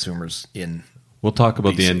for consumers in. We'll talk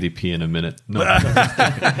about BC. the NDP in a minute. No.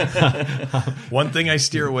 One thing I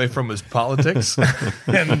steer away from is politics.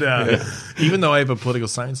 And even though I have a political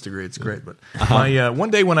science degree, it's great. But one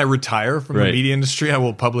day when I retire from the media industry, I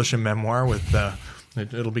will publish a memoir with,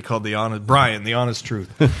 it'll be called The Honest Truth.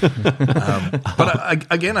 But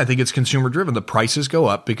again, I think it's consumer driven. The prices go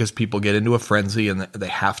up because people get into a frenzy and they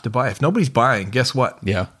have to buy. If nobody's buying, guess what?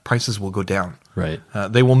 Yeah. Prices will go down. Right.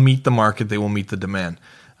 They will meet the market. They will meet the demand.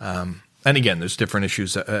 And again, there's different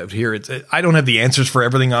issues out here. I don't have the answers for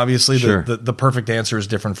everything, obviously. Sure. The perfect answer is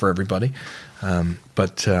different for everybody.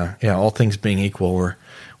 But all things being equal,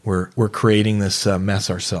 we're creating this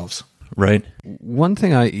mess ourselves. Right. One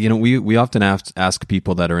thing we often ask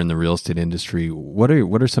people that are in the real estate industry, what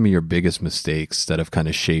are some of your biggest mistakes that have kind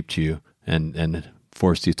of shaped you and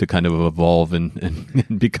forced you to kind of evolve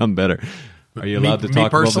and become better? Are you allowed to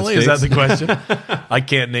talk about mistakes? Is that the question? I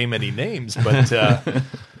can't name any names, but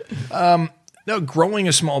growing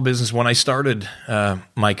a small business, when I started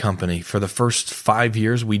my company, for the first 5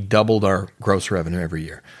 years, we doubled our gross revenue every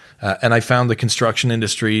year. And I found the construction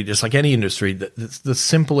industry, just like any industry, that's the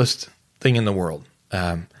simplest thing in the world.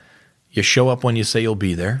 You show up when you say you'll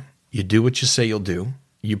be there. You do what you say you'll do.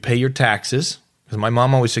 You pay your taxes. Because my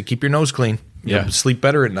mom always said, keep your nose clean. You'll sleep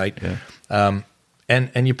better at night. Yeah.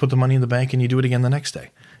 And you put the money in the bank and you do it again the next day.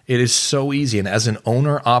 It is so easy. And as an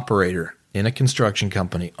owner-operator in a construction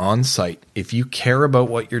company on site, if you care about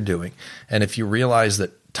what you're doing, and if you realize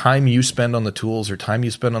that time you spend on the tools or time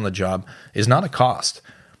you spend on the job is not a cost.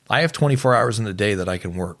 I have 24 hours in the day that I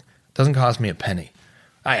can work. It doesn't cost me a penny.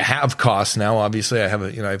 I have costs now. Obviously, I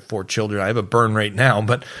have 4 children. I have a burn rate now,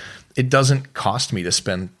 but it doesn't cost me to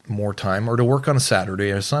spend more time or to work on a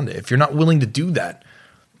Saturday or a Sunday. If you're not willing to do that,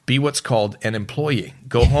 be what's called an employee.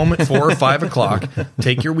 Go home at 4 or 5 o'clock,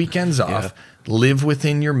 take your weekends off, live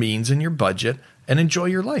within your means and your budget, and enjoy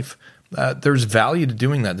your life. There's value to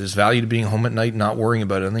doing that. There's value to being home at night, not worrying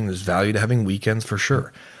about anything. There's value to having weekends for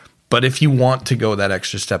sure. But if you want to go that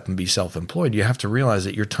extra step and be self-employed, you have to realize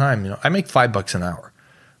that your time, I make $5 an hour.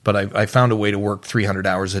 but I found a way to work 300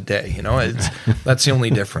 hours a day. That's the only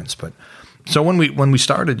difference. But so when we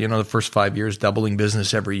started, the first 5 years, doubling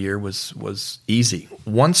business every year was easy.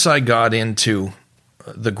 Once I got into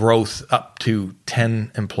the growth up to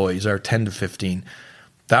 10 employees, or 10 to 15,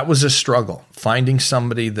 that was a struggle. Finding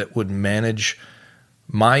somebody that would manage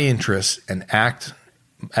my interests and act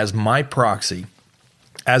as my proxy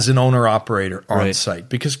as an owner-operator on site.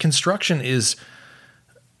 Because construction is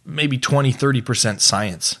maybe 20, 30%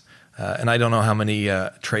 science. And I don't know how many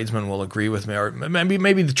tradesmen will agree with me, or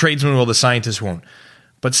maybe the tradesmen will, the scientists won't.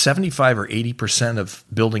 But 75 or 80% of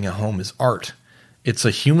building a home is art. It's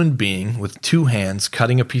a human being with two hands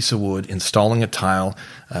cutting a piece of wood, installing a tile,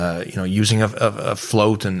 using a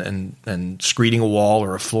float and screeding a wall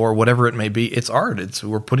or a floor, whatever it may be. It's art.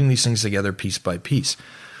 We're putting these things together piece by piece.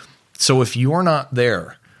 So if you're not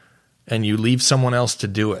there and you leave someone else to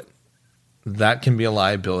do it, that can be a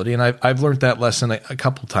liability. And I've learned that lesson a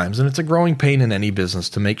couple times. And it's a growing pain in any business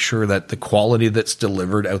to make sure that the quality that's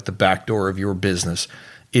delivered out the back door of your business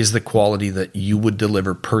is the quality that you would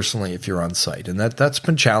deliver personally if you're on site. And that's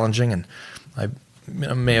been challenging. And I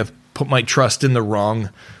may have put my trust in the wrong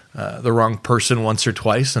person once or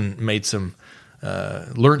twice and made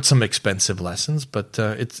learned some expensive lessons, but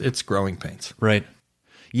it's growing pains. Right.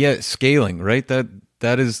 Yeah. Scaling, right?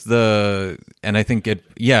 That is and I think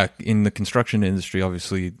in the construction industry,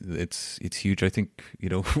 obviously it's huge. I think,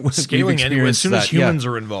 scaling anyway, as soon as humans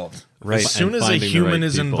are involved. Right. As soon as a human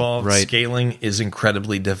is involved, scaling is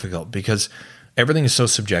incredibly difficult because everything is so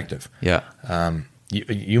subjective. Yeah.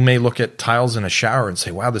 You may look at tiles in a shower and say,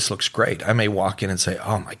 wow, this looks great. I may walk in and say,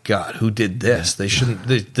 oh my God, who did this? They shouldn't,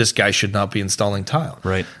 this guy should not be installing tile.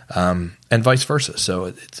 Right. And vice versa. So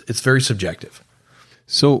it's very subjective.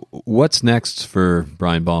 So what's next for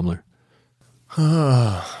Brian Baumler?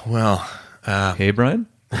 Hey, Brian.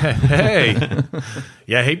 Hey.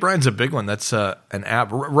 Yeah, Hey Brian's a big one. That's an app.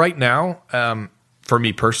 Right now, for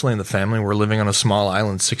me personally and the family, we're living on a small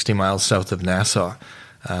island 60 miles south of Nassau,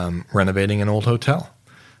 renovating an old hotel.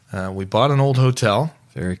 We bought an old hotel.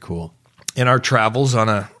 Very cool. In our travels on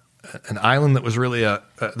an island that was really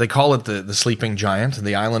they call it the sleeping giant,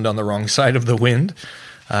 the island on the wrong side of the wind.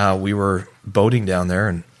 We were boating down there,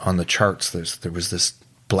 and on the charts, there was this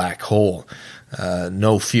black hole.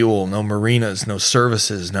 No fuel, no marinas, no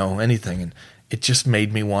services, no anything. And it just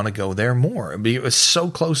made me want to go there more. It was so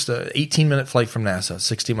close to 18-minute flight from Nassau,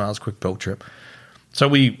 60 miles, quick boat trip. So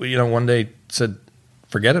we one day said,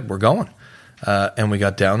 forget it, we're going. And we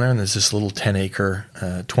got down there, and there's this little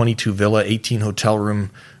 10-acre, 22 villa, 18 hotel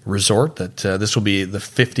room resort that this will be the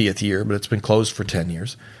 50th year, but it's been closed for 10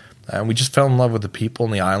 years. And we just fell in love with the people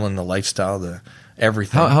and the island, the lifestyle, the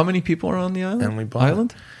everything. How many people are on the island? And we bought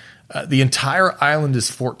it. The entire island is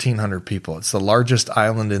 1,400 people. It's the largest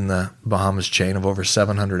island in the Bahamas chain of over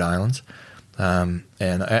 700 islands. And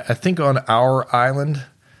I think on our island,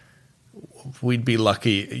 we'd be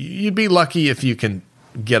lucky. You'd be lucky if you can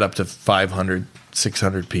get up to 500,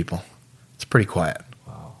 600 people. It's pretty quiet.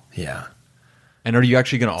 Wow. Yeah. And are you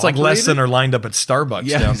actually going to It's like less than are lined up at Starbucks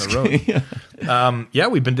down the road. Yeah.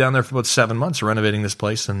 We've been down there for about 7 months renovating this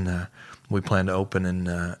place, and we plan to open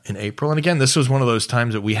in April. And again, this was one of those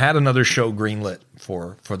times that we had another show greenlit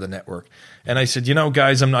for the network. And I said,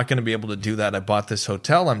 guys, I'm not going to be able to do that. I bought this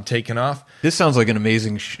hotel. I'm taking off. This sounds like an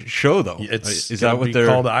amazing show, though. Is that what they're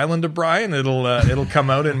called? Island of Brian. It'll come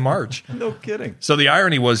out in March. No kidding. So the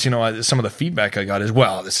irony was, some of the feedback I got is,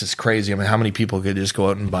 well, this is crazy. I mean, how many people could just go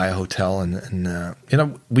out and buy a hotel? And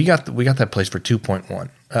we got that place for 2.1.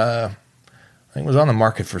 I think it was on the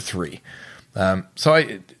market for 3.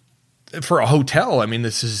 For a hotel, I mean,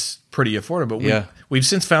 this is pretty affordable. We've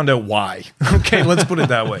since found out why. Okay, let's put it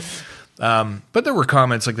that way. But there were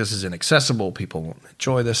comments like, this is inaccessible. People won't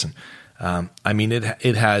enjoy this. And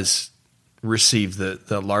it has received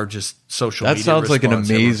the largest social media response. That sounds like an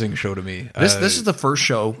amazing show to me. This is the first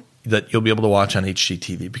show that you'll be able to watch on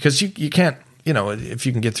HGTV, because you can't, if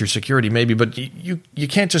you can get through security maybe, but you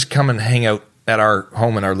can't just come and hang out at our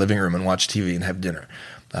home in our living room and watch TV and have dinner.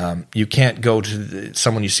 You can't go to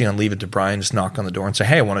someone you see on Leave It to Brian, just knock on the door and say,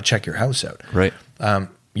 hey, I want to check your house out. Right.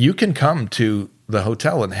 You can come to the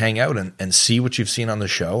hotel and hang out and see what you've seen on the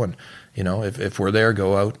show. And, if we're there,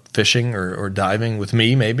 go out fishing or diving with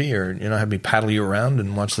me maybe, or, have me paddle you around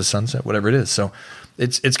and watch the sunset, whatever it is. So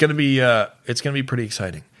it's going to be pretty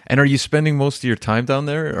exciting. And are you spending most of your time down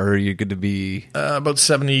there, or are you going to be about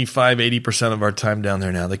 75-80% of our time down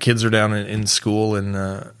there now? The kids are down in school in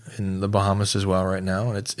the Bahamas as well right now,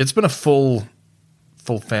 and it's been a full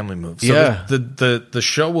family move. So the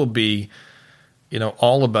show will be,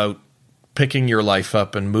 all about picking your life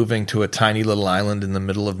up and moving to a tiny little island in the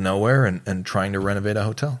middle of nowhere and trying to renovate a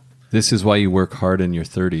hotel. This is why you work hard in your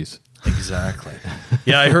 30s. Exactly.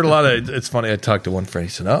 Yeah, I heard a lot of, it's funny, I talked to one friend,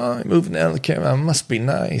 he said, I'm moving down to Canada, it must be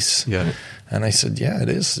nice. Yeah. And I said, yeah, it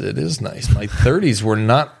is nice. My 30s were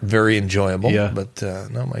not very enjoyable, but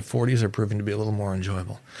no, my 40s are proving to be a little more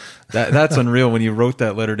enjoyable. That's unreal. When you wrote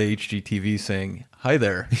that letter to HGTV saying, hi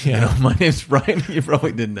there, my name's Brian, you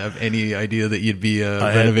probably didn't have any idea that you'd be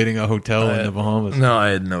renovating a hotel in the Bahamas. No, I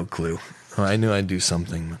had no clue. I knew I'd do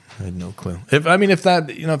something, but I had no clue. If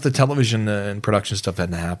the television and production stuff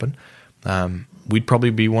hadn't happened, we'd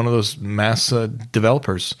probably be one of those mass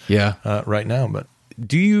developers right now. But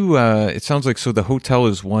do you, it sounds like, so the hotel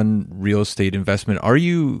is one real estate investment. Are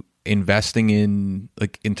you investing in,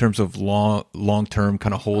 like, in terms of long-term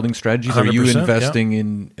kind of holding strategies? Are you investing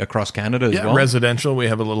in across Canada as well? Residential. We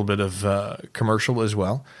have a little bit of commercial as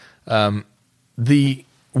well.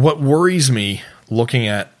 What worries me looking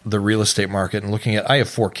at the real estate market and I have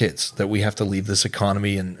 4 kids that we have to leave this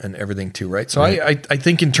economy and everything too, right? So I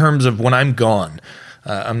think in terms of when I'm gone,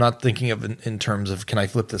 I'm not thinking of in terms of, can I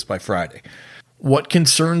flip this by Friday? What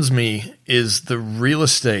concerns me is the real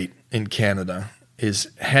estate in Canada is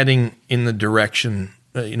heading in the direction,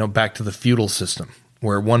 back to the feudal system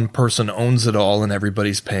where one person owns it all and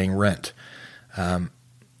everybody's paying rent.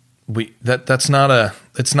 It's not a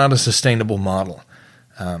sustainable model.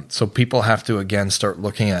 So people have to, again, start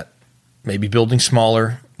looking at maybe building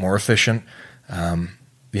smaller, more efficient.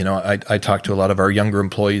 I talk to a lot of our younger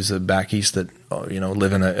employees back east that,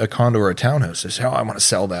 live in a condo or a townhouse. They say, I want to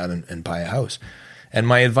sell that and buy a house. And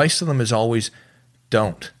my advice to them is always,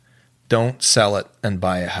 don't sell it and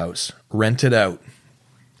buy a house. Rent it out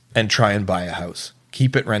and try and buy a house.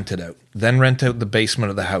 Keep it rented out. Then rent out the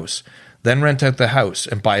basement of the house. Then rent out the house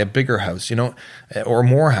and buy a bigger house, or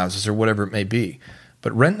more houses or whatever it may be.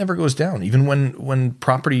 But rent never goes down. Even when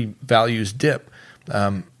property values dip,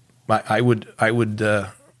 I would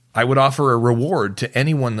offer a reward to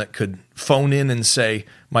anyone that could phone in and say,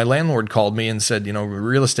 my landlord called me and said,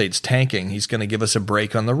 real estate's tanking. He's going to give us a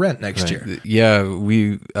break on the rent next year. Yeah,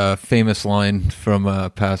 we famous line from a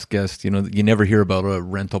past guest. You never hear about a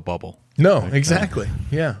rental bubble. No, right? Exactly.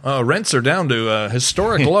 Yeah, rents are down to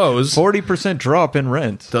historic lows. 40% drop in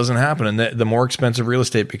rent doesn't happen, and the more expensive real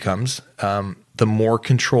estate becomes, the more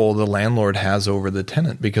control the landlord has over the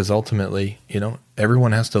tenant, because ultimately,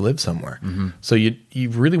 everyone has to live somewhere. Mm-hmm. So you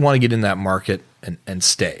really want to get in that market and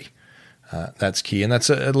stay. That's key, and that's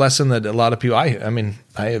a lesson that a lot of people. I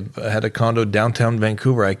have had a condo downtown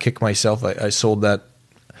Vancouver. I kick myself. I sold that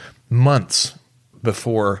months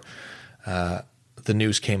before the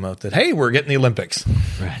news came out that, hey, we're getting the Olympics.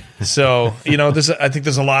 Right. So I think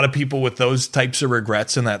there's a lot of people with those types of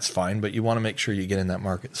regrets, and that's fine. But you want to make sure you get in that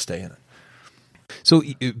market and stay in it. So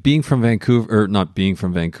being from Vancouver, or not being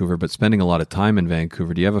from Vancouver, but spending a lot of time in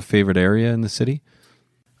Vancouver, do you have a favorite area in the city?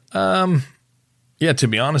 Yeah, to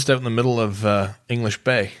be honest, out in the middle of English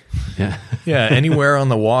Bay. Yeah. Yeah, anywhere on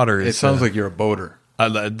the water. It sounds like you're a boater. I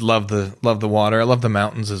love the water. I love the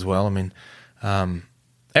mountains as well.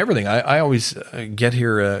 Everything. I always get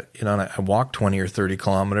here, and I walk 20 or 30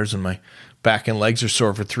 kilometers, and my back and legs are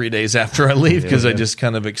sore for 3 days after I leave because I just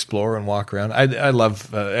kind of explore and walk around. I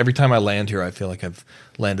love every time I land here, I feel like I've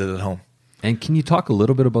landed at home. And can you talk a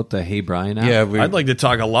little bit about the Hey Brian app? Yeah, I'd like to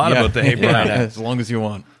talk a lot about the Hey Brian app. As long as you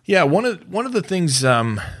want. Yeah, one of the things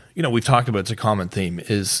we've talked about, it's a common theme,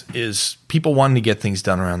 is people wanting to get things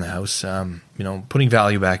done around the house. Putting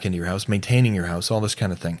value back into your house, maintaining your house, all this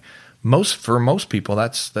kind of thing. For most people,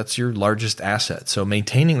 that's your largest asset. So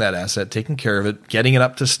maintaining that asset, taking care of it, getting it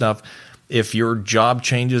up to snuff. If your job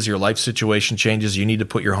changes, your life situation changes, you need to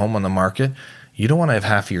put your home on the market. You don't want to have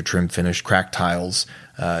half of your trim finished, cracked tiles,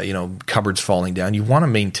 cupboards falling down. You want to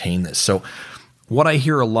maintain this. So what I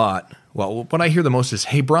hear a lot, what I hear the most is,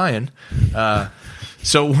 "Hey, Brian."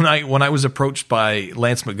 So when I was approached by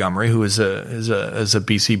Lance Montgomery, who is a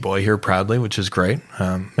BC boy here proudly, which is great.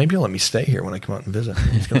 Maybe he'll let me stay here when I come out and visit.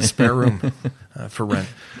 He's got a spare room for rent.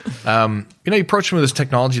 He approached me with this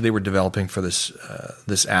technology they were developing for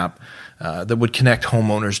this app that would connect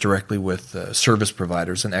homeowners directly with service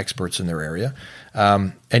providers and experts in their area.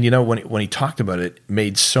 And when he talked about it, it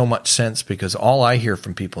made so much sense, because all I hear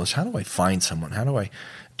from people is, how do I find someone? How do I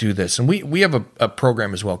do this? And we have a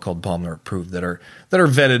program as well called Palmer Approved that are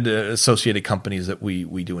vetted associated companies that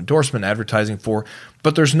we do endorsement advertising for,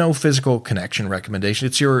 but there's no physical connection recommendation.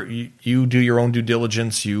 It's you do your own due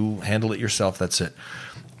diligence, you handle it yourself, that's it.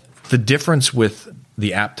 The difference with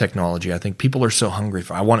the app technology, I think people are so hungry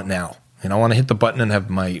for, I want it now. I want to hit the button and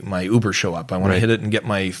have my Uber show up. I want to hit it and get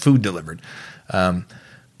my food delivered.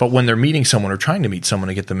 But when they're meeting someone or trying to meet someone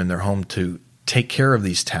to get them in their home to take care of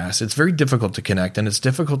these tasks, it's very difficult to connect, and it's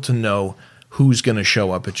difficult to know who's going to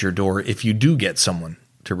show up at your door if you do get someone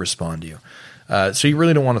to respond to you. So you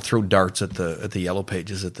really don't want to throw darts at the yellow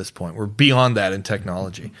pages at this point. We're beyond that in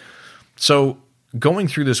technology. So going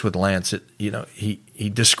through this with Lance, he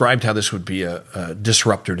described how this would be a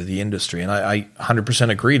disruptor to the industry, and I 100%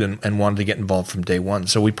 agreed and wanted to get involved from day one.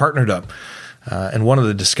 So we partnered up, and one of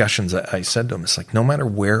the discussions I said to him, it's like, no matter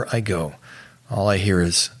where I go, all I hear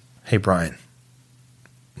is, "Hey, Brian,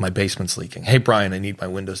 my basement's leaking. Hey, Brian, I need my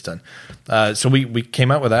windows done." So we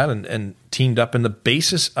came out with that and teamed up, and the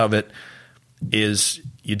basis of it is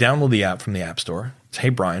you download the app from the App Store. It's Hey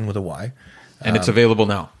Brian with a Y. And it's available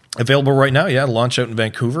now. Available right now, yeah. Launch out in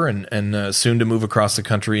Vancouver and soon to move across the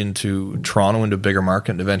country into Toronto, into a bigger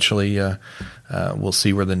market, and eventually we'll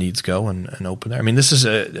see where the needs go and open there. I mean, this is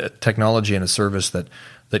a technology and a service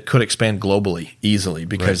that could expand globally easily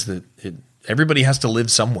because everybody has to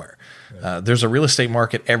live somewhere. There's a real estate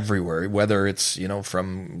market everywhere, whether it's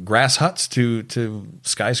from grass huts to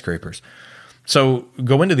skyscrapers. So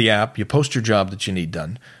go into the app, you post your job that you need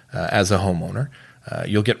done as a homeowner.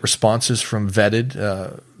 You'll get responses from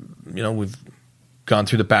vetted. We've gone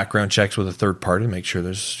through the background checks with a third party to make sure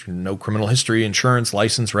there's no criminal history, insurance,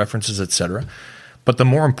 license, references, etc. But the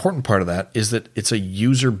more important part of that is that it's a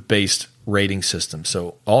user-based rating system.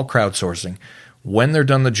 So all crowdsourcing, when they're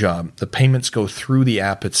done the job, the payments go through the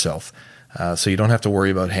app itself. So you don't have to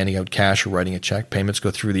worry about handing out cash or writing a check. Payments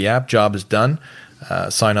go through the app. Job is done.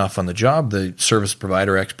 Sign off on the job. The service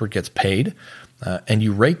provider expert gets paid, and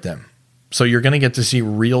you rate them. So you're going to get to see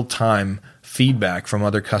real-time feedback from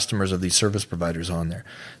other customers of these service providers on there.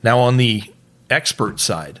 Now, on the expert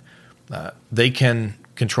side, they can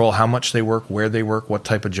control how much they work, where they work, what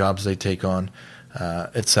type of jobs they take on,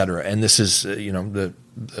 et cetera. And this is, the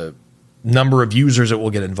number of users that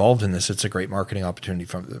will get involved in this. It's a great marketing opportunity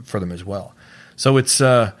for them as well. So it's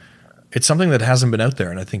something that hasn't been out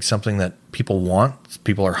there, and I think something that people want,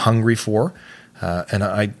 people are hungry for, and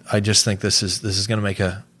I just think this is going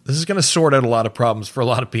to sort out a lot of problems for a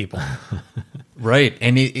lot of people. Right,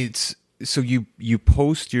 and it's so you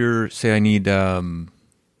post your say I need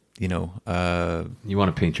you want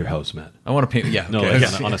to paint your house, Matt. I want to paint. Yeah. No,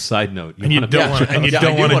 okay. on a side note, you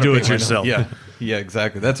don't want to do it yourself. Yeah,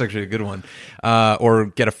 exactly. That's actually a good one. Or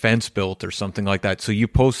get a fence built or something like that. So you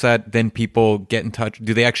post that, then people get in touch.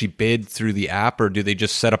 Do they actually bid through the app, or do they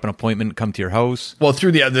just set up an appointment, come to your house? Well,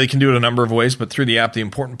 through the app, they can do it a number of ways, but through the app, the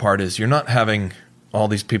important part is you're not having all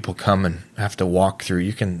these people come and have to walk through.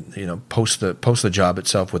 You can, post the job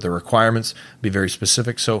itself with the requirements, be very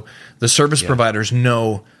specific. So the service providers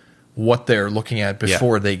know what they're looking at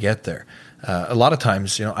before they get there. A lot of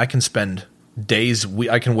times, I can spend days,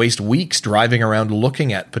 I can waste weeks driving around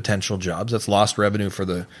looking at potential jobs. That's lost revenue for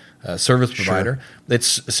the service provider. Sure.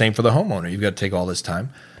 It's the same for the homeowner. You've got to take all this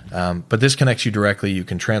time. But this connects you directly. You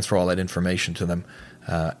can transfer all that information to them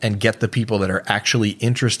and get the people that are actually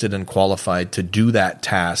interested and qualified to do that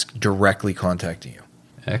task directly contacting you.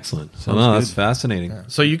 Excellent. So that's fascinating. Yeah.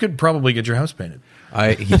 So you could probably get your house painted.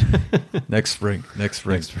 Next spring, next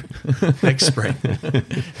spring,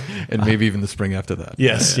 and maybe even the spring after that.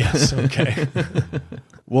 Yes. Okay.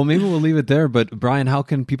 Well, maybe we'll leave it there. But Brian, how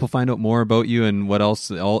can people find out more about you and what else?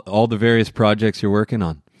 All the various projects you're working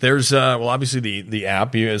on. There's obviously the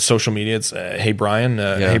app, social media. It's Hey Brian,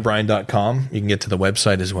 heybrian.com. You can get to the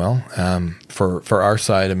website as well. For our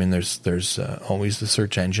side, I mean, there's always the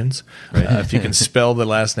search engines. Right. If you can spell the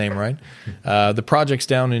last name right. The projects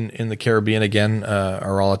down in the Caribbean again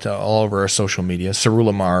are all over our social media.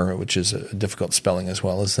 Cerula Mar, which is a difficult spelling as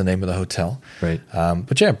well, is the name of the hotel. Right.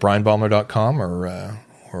 But yeah, brianbaumler.com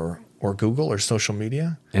or Google or social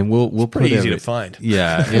media, and we'll put pretty easy to find.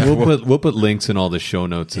 Yeah, and we'll put links in all the show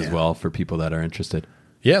notes as well for people that are interested.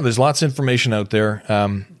 Yeah, there's lots of information out there,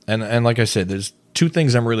 and like I said, there's two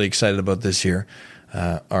things I'm really excited about this year: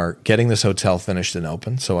 are getting this hotel finished and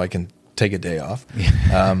open, so I can take a day off,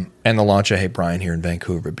 and the launch of Hey Brian here in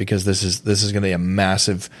Vancouver, because this is going to be a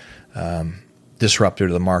massive disruptor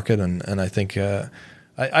to the market, and I think.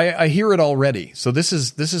 I hear it already. So this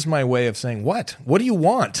is my way of saying, what do you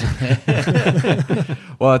want?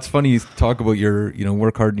 Well, it's funny you talk about your,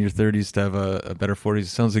 work hard in your 30s to have a better 40s. It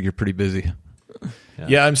sounds like you're pretty busy.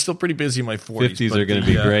 Yeah, I'm still pretty busy in my 40s. 50s are going to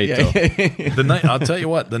be great, though. I'll tell you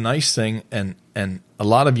what, the nice thing, and a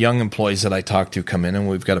lot of young employees that I talk to come in, and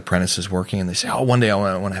we've got apprentices working, and they say, one day I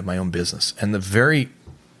want to have my own business. And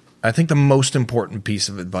I think the most important piece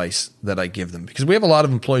of advice that I give them, because we have a lot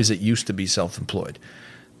of employees that used to be self-employed,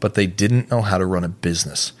 but they didn't know how to run a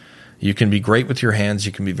business. You can be great with your hands.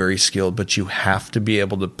 You can be very skilled, but you have to be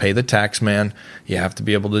able to pay the tax man. You have to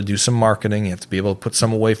be able to do some marketing. You have to be able to put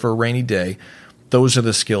some away for a rainy day. Those are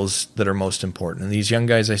the skills that are most important. And these young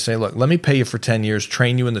guys, I say, look, let me pay you for 10 years,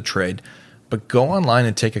 train you in the trade, but go online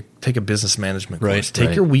and take a business management course.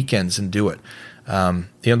 Take your weekends and do it.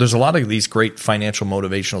 There's a lot of these great financial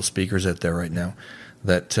motivational speakers out there right now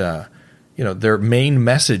that, their main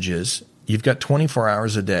message is you've got 24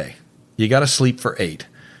 hours a day. You got to sleep for 8.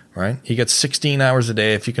 Right? You get 16 hours a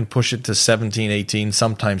day. If you can push it to 17, 18,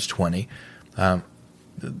 sometimes 20.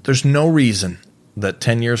 There's no reason that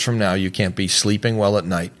 10 years from now you can't be sleeping well at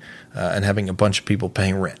night and having a bunch of people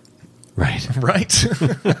paying rent. Right. Right?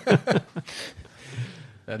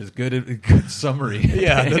 That is good summary.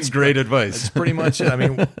 Yeah, that's great advice. That's pretty much it. I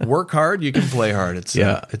mean, work hard, you can play hard. It's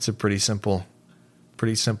a pretty simple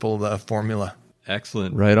formula.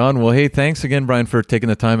 Excellent. Right on. Well, hey, thanks again, Brian, for taking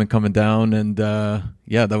the time and coming down. And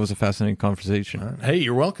that was a fascinating conversation. Hey,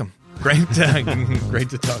 you're welcome. Great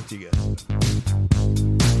to talk to you guys.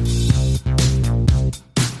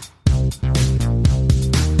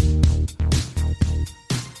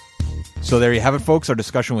 So there you have it, folks. Our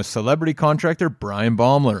discussion with celebrity contractor Brian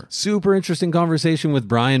Baumler. Super interesting conversation with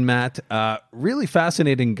Brian, Matt. Really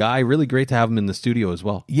fascinating guy. Really great to have him in the studio as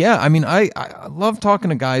well. Yeah, I mean, I love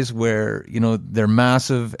talking to guys where, they're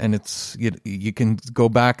massive, and it's you can go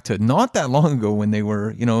back to not that long ago when they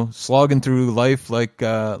were, slogging through life like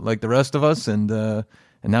the rest of us,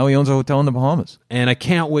 and now he owns a hotel in the Bahamas. And I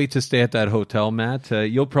can't wait to stay at that hotel, Matt.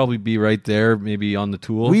 You'll probably be right there, maybe on the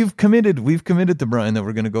tools. We've committed to Brian that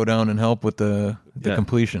we're going to go down and help with the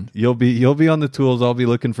completion. You'll be on the tools. I'll be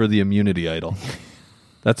looking for the immunity idol.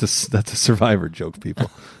 That's a Survivor joke,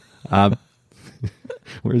 people.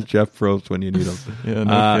 Where's Jeff Probst when you need him? Yeah,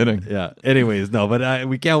 no kidding. Yeah. Anyways, no, but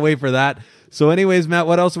we can't wait for that. So anyways, Matt,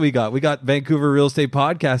 what else have we got? We got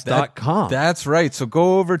VancouverRealEstatePodcast.com. That's right. So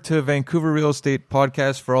go over to Vancouver Real Estate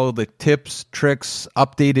Podcast for all the tips, tricks,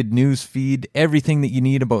 updated news feed, everything that you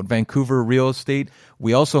need about Vancouver real estate.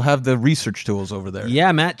 We also have the research tools over there.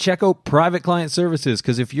 Yeah, Matt, check out Private Client Services,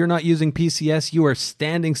 because if you're not using PCS, you are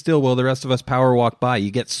standing still while the rest of us power walk by.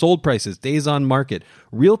 You get sold prices, days on market,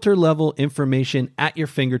 realtor level information at your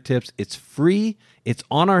fingertips. It's free. It's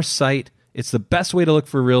on our site. It's the best way to look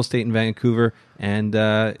for real estate in Vancouver. And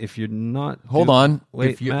if you're not...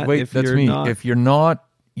 If you're not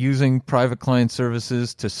using Private Client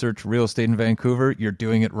Services to search real estate in Vancouver, you're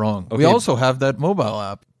doing it wrong. Okay. We also have that mobile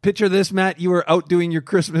app. Picture this, Matt. You are out doing your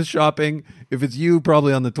Christmas shopping. If it's you,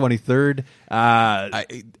 probably on the 23rd.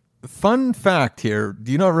 Fun fact here.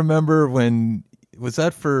 Do you not remember when...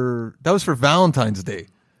 that was for Valentine's Day,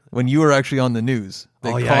 when you were actually on the news.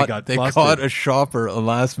 They caught a shopper, a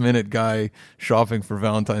last-minute guy shopping for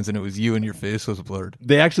Valentine's, and it was you, and your face was blurred.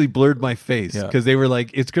 They actually blurred my face because they were like,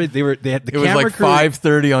 "It's great." They had the camera was like crew,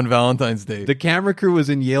 5:30 on Valentine's Day. The camera crew was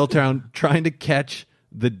in Yaletown trying to catch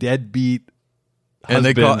the deadbeat and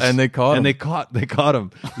they caught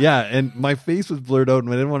him. Yeah, and my face was blurred out,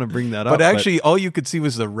 and I didn't want to bring that up. But actually, all you could see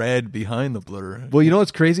was the red behind the blur. Well, you know what's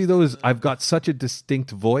crazy though is I've got such a distinct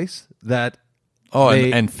voice that.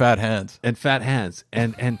 And fat hands. And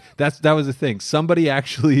that was the thing. Somebody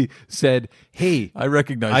actually said, "Hey, I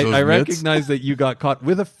recognize that you got caught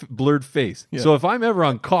with a blurred face. Yeah. So if I'm ever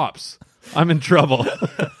on Cops, I'm in trouble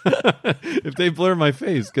if they blur my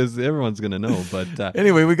face, because everyone's going to know." But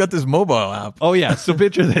anyway, we got this mobile app. Oh, yeah. So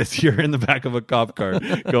picture this. You're in the back of a cop car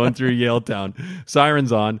going through Yaletown.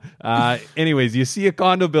 Sirens on. Anyways, you see a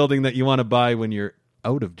condo building that you want to buy when you're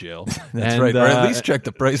out of jail. That's right. Or at least check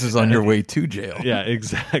the prices on your way to jail. Yeah,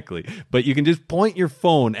 exactly. But you can just point your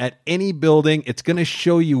phone at any building. It's going to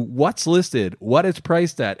show you what's listed, what it's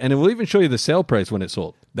priced at, and it will even show you the sale price when it's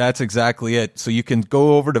sold. That's exactly it. So you can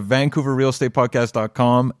go over to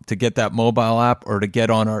VancouverRealEstatePodcast.com to get that mobile app, or to get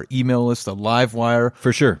on our email list, the Livewire.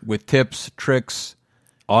 For sure. With tips, tricks,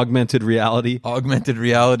 Augmented reality. Oh, and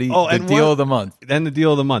the deal of the month. And the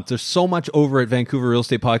deal of the month. There's so much over at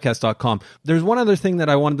VancouverRealEstatePodcast.com. There's one other thing that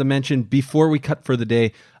I wanted to mention before we cut for the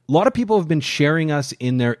day. A lot of people have been sharing us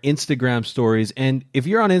in their Instagram stories. And if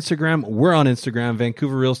you're on Instagram, we're on Instagram,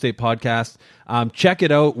 Vancouver Real Estate Podcast. Check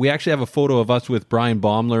it out. We actually have a photo of us with Brian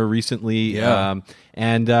Baumler recently. Yeah.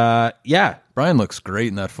 Brian looks great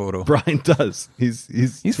in that photo. Brian does. He's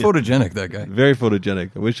photogenic, that guy. Very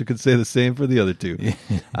photogenic. I wish I could say the same for the other two.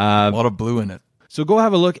 A lot of blue in it. So go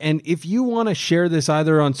have a look. And if you want to share this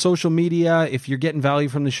either on social media, if you're getting value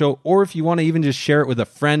from the show, or if you want to even just share it with a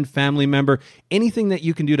friend, family member, anything that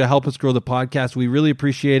you can do to help us grow the podcast, we really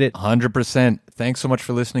appreciate it. 100%. Thanks so much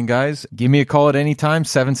for listening, guys. Give me a call at any time,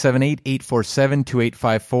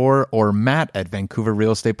 778-847-2854 or Matt at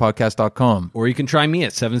VancouverRealEstatePodcast.com. Or you can try me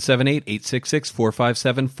at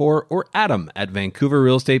 778-866-4574 or Adam at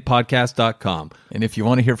VancouverRealEstatePodcast.com. And if you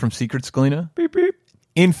want to hear from Secret Scalina, beep, beep.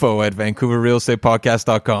 Info at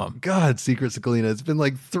VancouverRealEstatePodcast.com. God, Secret Scalina, it's been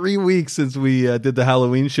like 3 weeks since we did the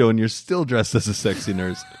Halloween show and you're still dressed as a sexy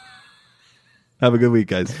nurse. Have a good week,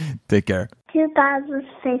 guys. Take care. 2000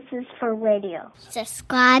 Faces for Radio.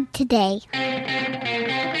 Subscribe today.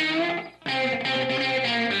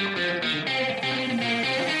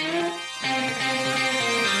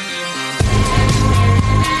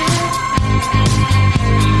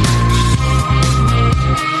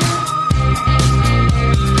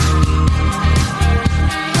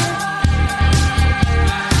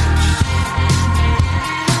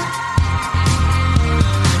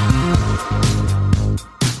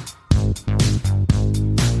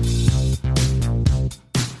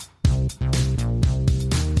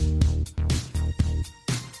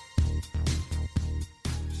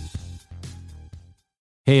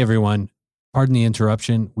 Hey everyone, pardon the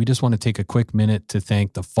interruption. We just want to take a quick minute to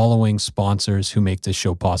thank the following sponsors who make this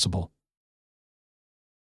show possible.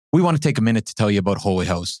 We want to take a minute to tell you about Holy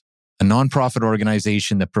House, a nonprofit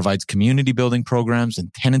organization that provides community building programs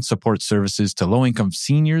and tenant support services to low-income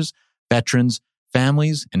seniors, veterans,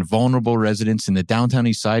 families, and vulnerable residents in the downtown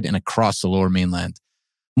east side and across the lower mainland.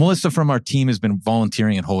 Melissa from our team has been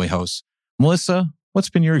volunteering at Holy House. Melissa, what's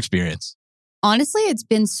been your experience? Honestly, it's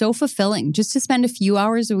been so fulfilling just to spend a few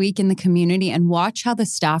hours a week in the community and watch how the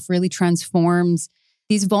staff really transforms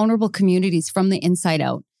these vulnerable communities from the inside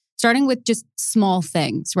out, starting with just small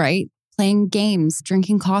things, right? Playing games,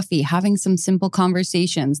 drinking coffee, having some simple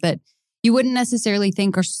conversations that you wouldn't necessarily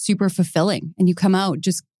think are super fulfilling. And you come out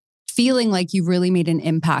just feeling like you've really made an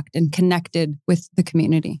impact and connected with the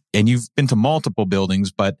community. And you've been to multiple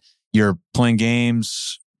buildings, but you're playing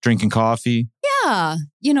games, drinking coffee. Yeah,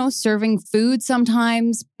 serving food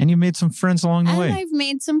sometimes. And you made some friends along the way. And I've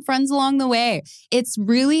made some friends along the way. It's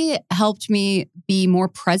really helped me be more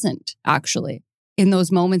present, actually, in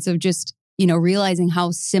those moments of just, realizing how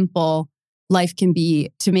simple life can be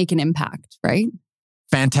to make an impact, right?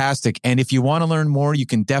 Fantastic. And if you want to learn more, you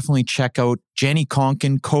can definitely check out Jenny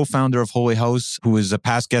Conkin, co-founder of Holy House, who is a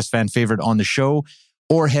past guest fan favorite on the show,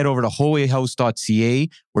 or head over to holyhouse.ca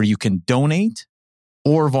where you can donate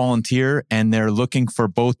or volunteer, and they're looking for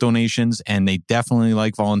both donations, and they definitely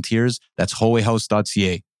like volunteers. That's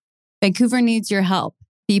holyhouse.ca. Vancouver needs your help.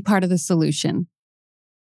 Be part of the solution.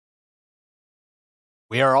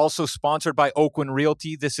 We are also sponsored by Oakwyn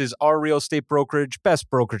Realty. This is our real estate brokerage, best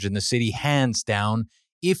brokerage in the city, hands down.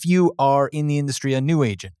 If you are in the industry, a new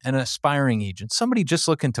agent, an aspiring agent, somebody just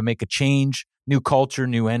looking to make a change, new culture,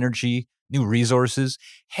 new energy, new resources,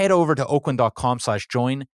 head over to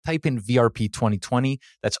oakwyn.com/join, type in VRP 2020.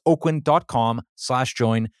 That's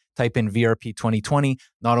oakwyn.com/join, type in VRP 2020.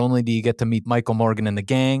 Not only do you get to meet Michael Morgan and the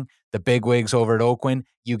gang, the bigwigs over at Oakwyn,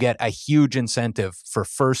 you get a huge incentive for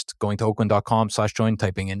first going to oakwyn.com/join,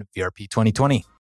 typing in VRP 2020.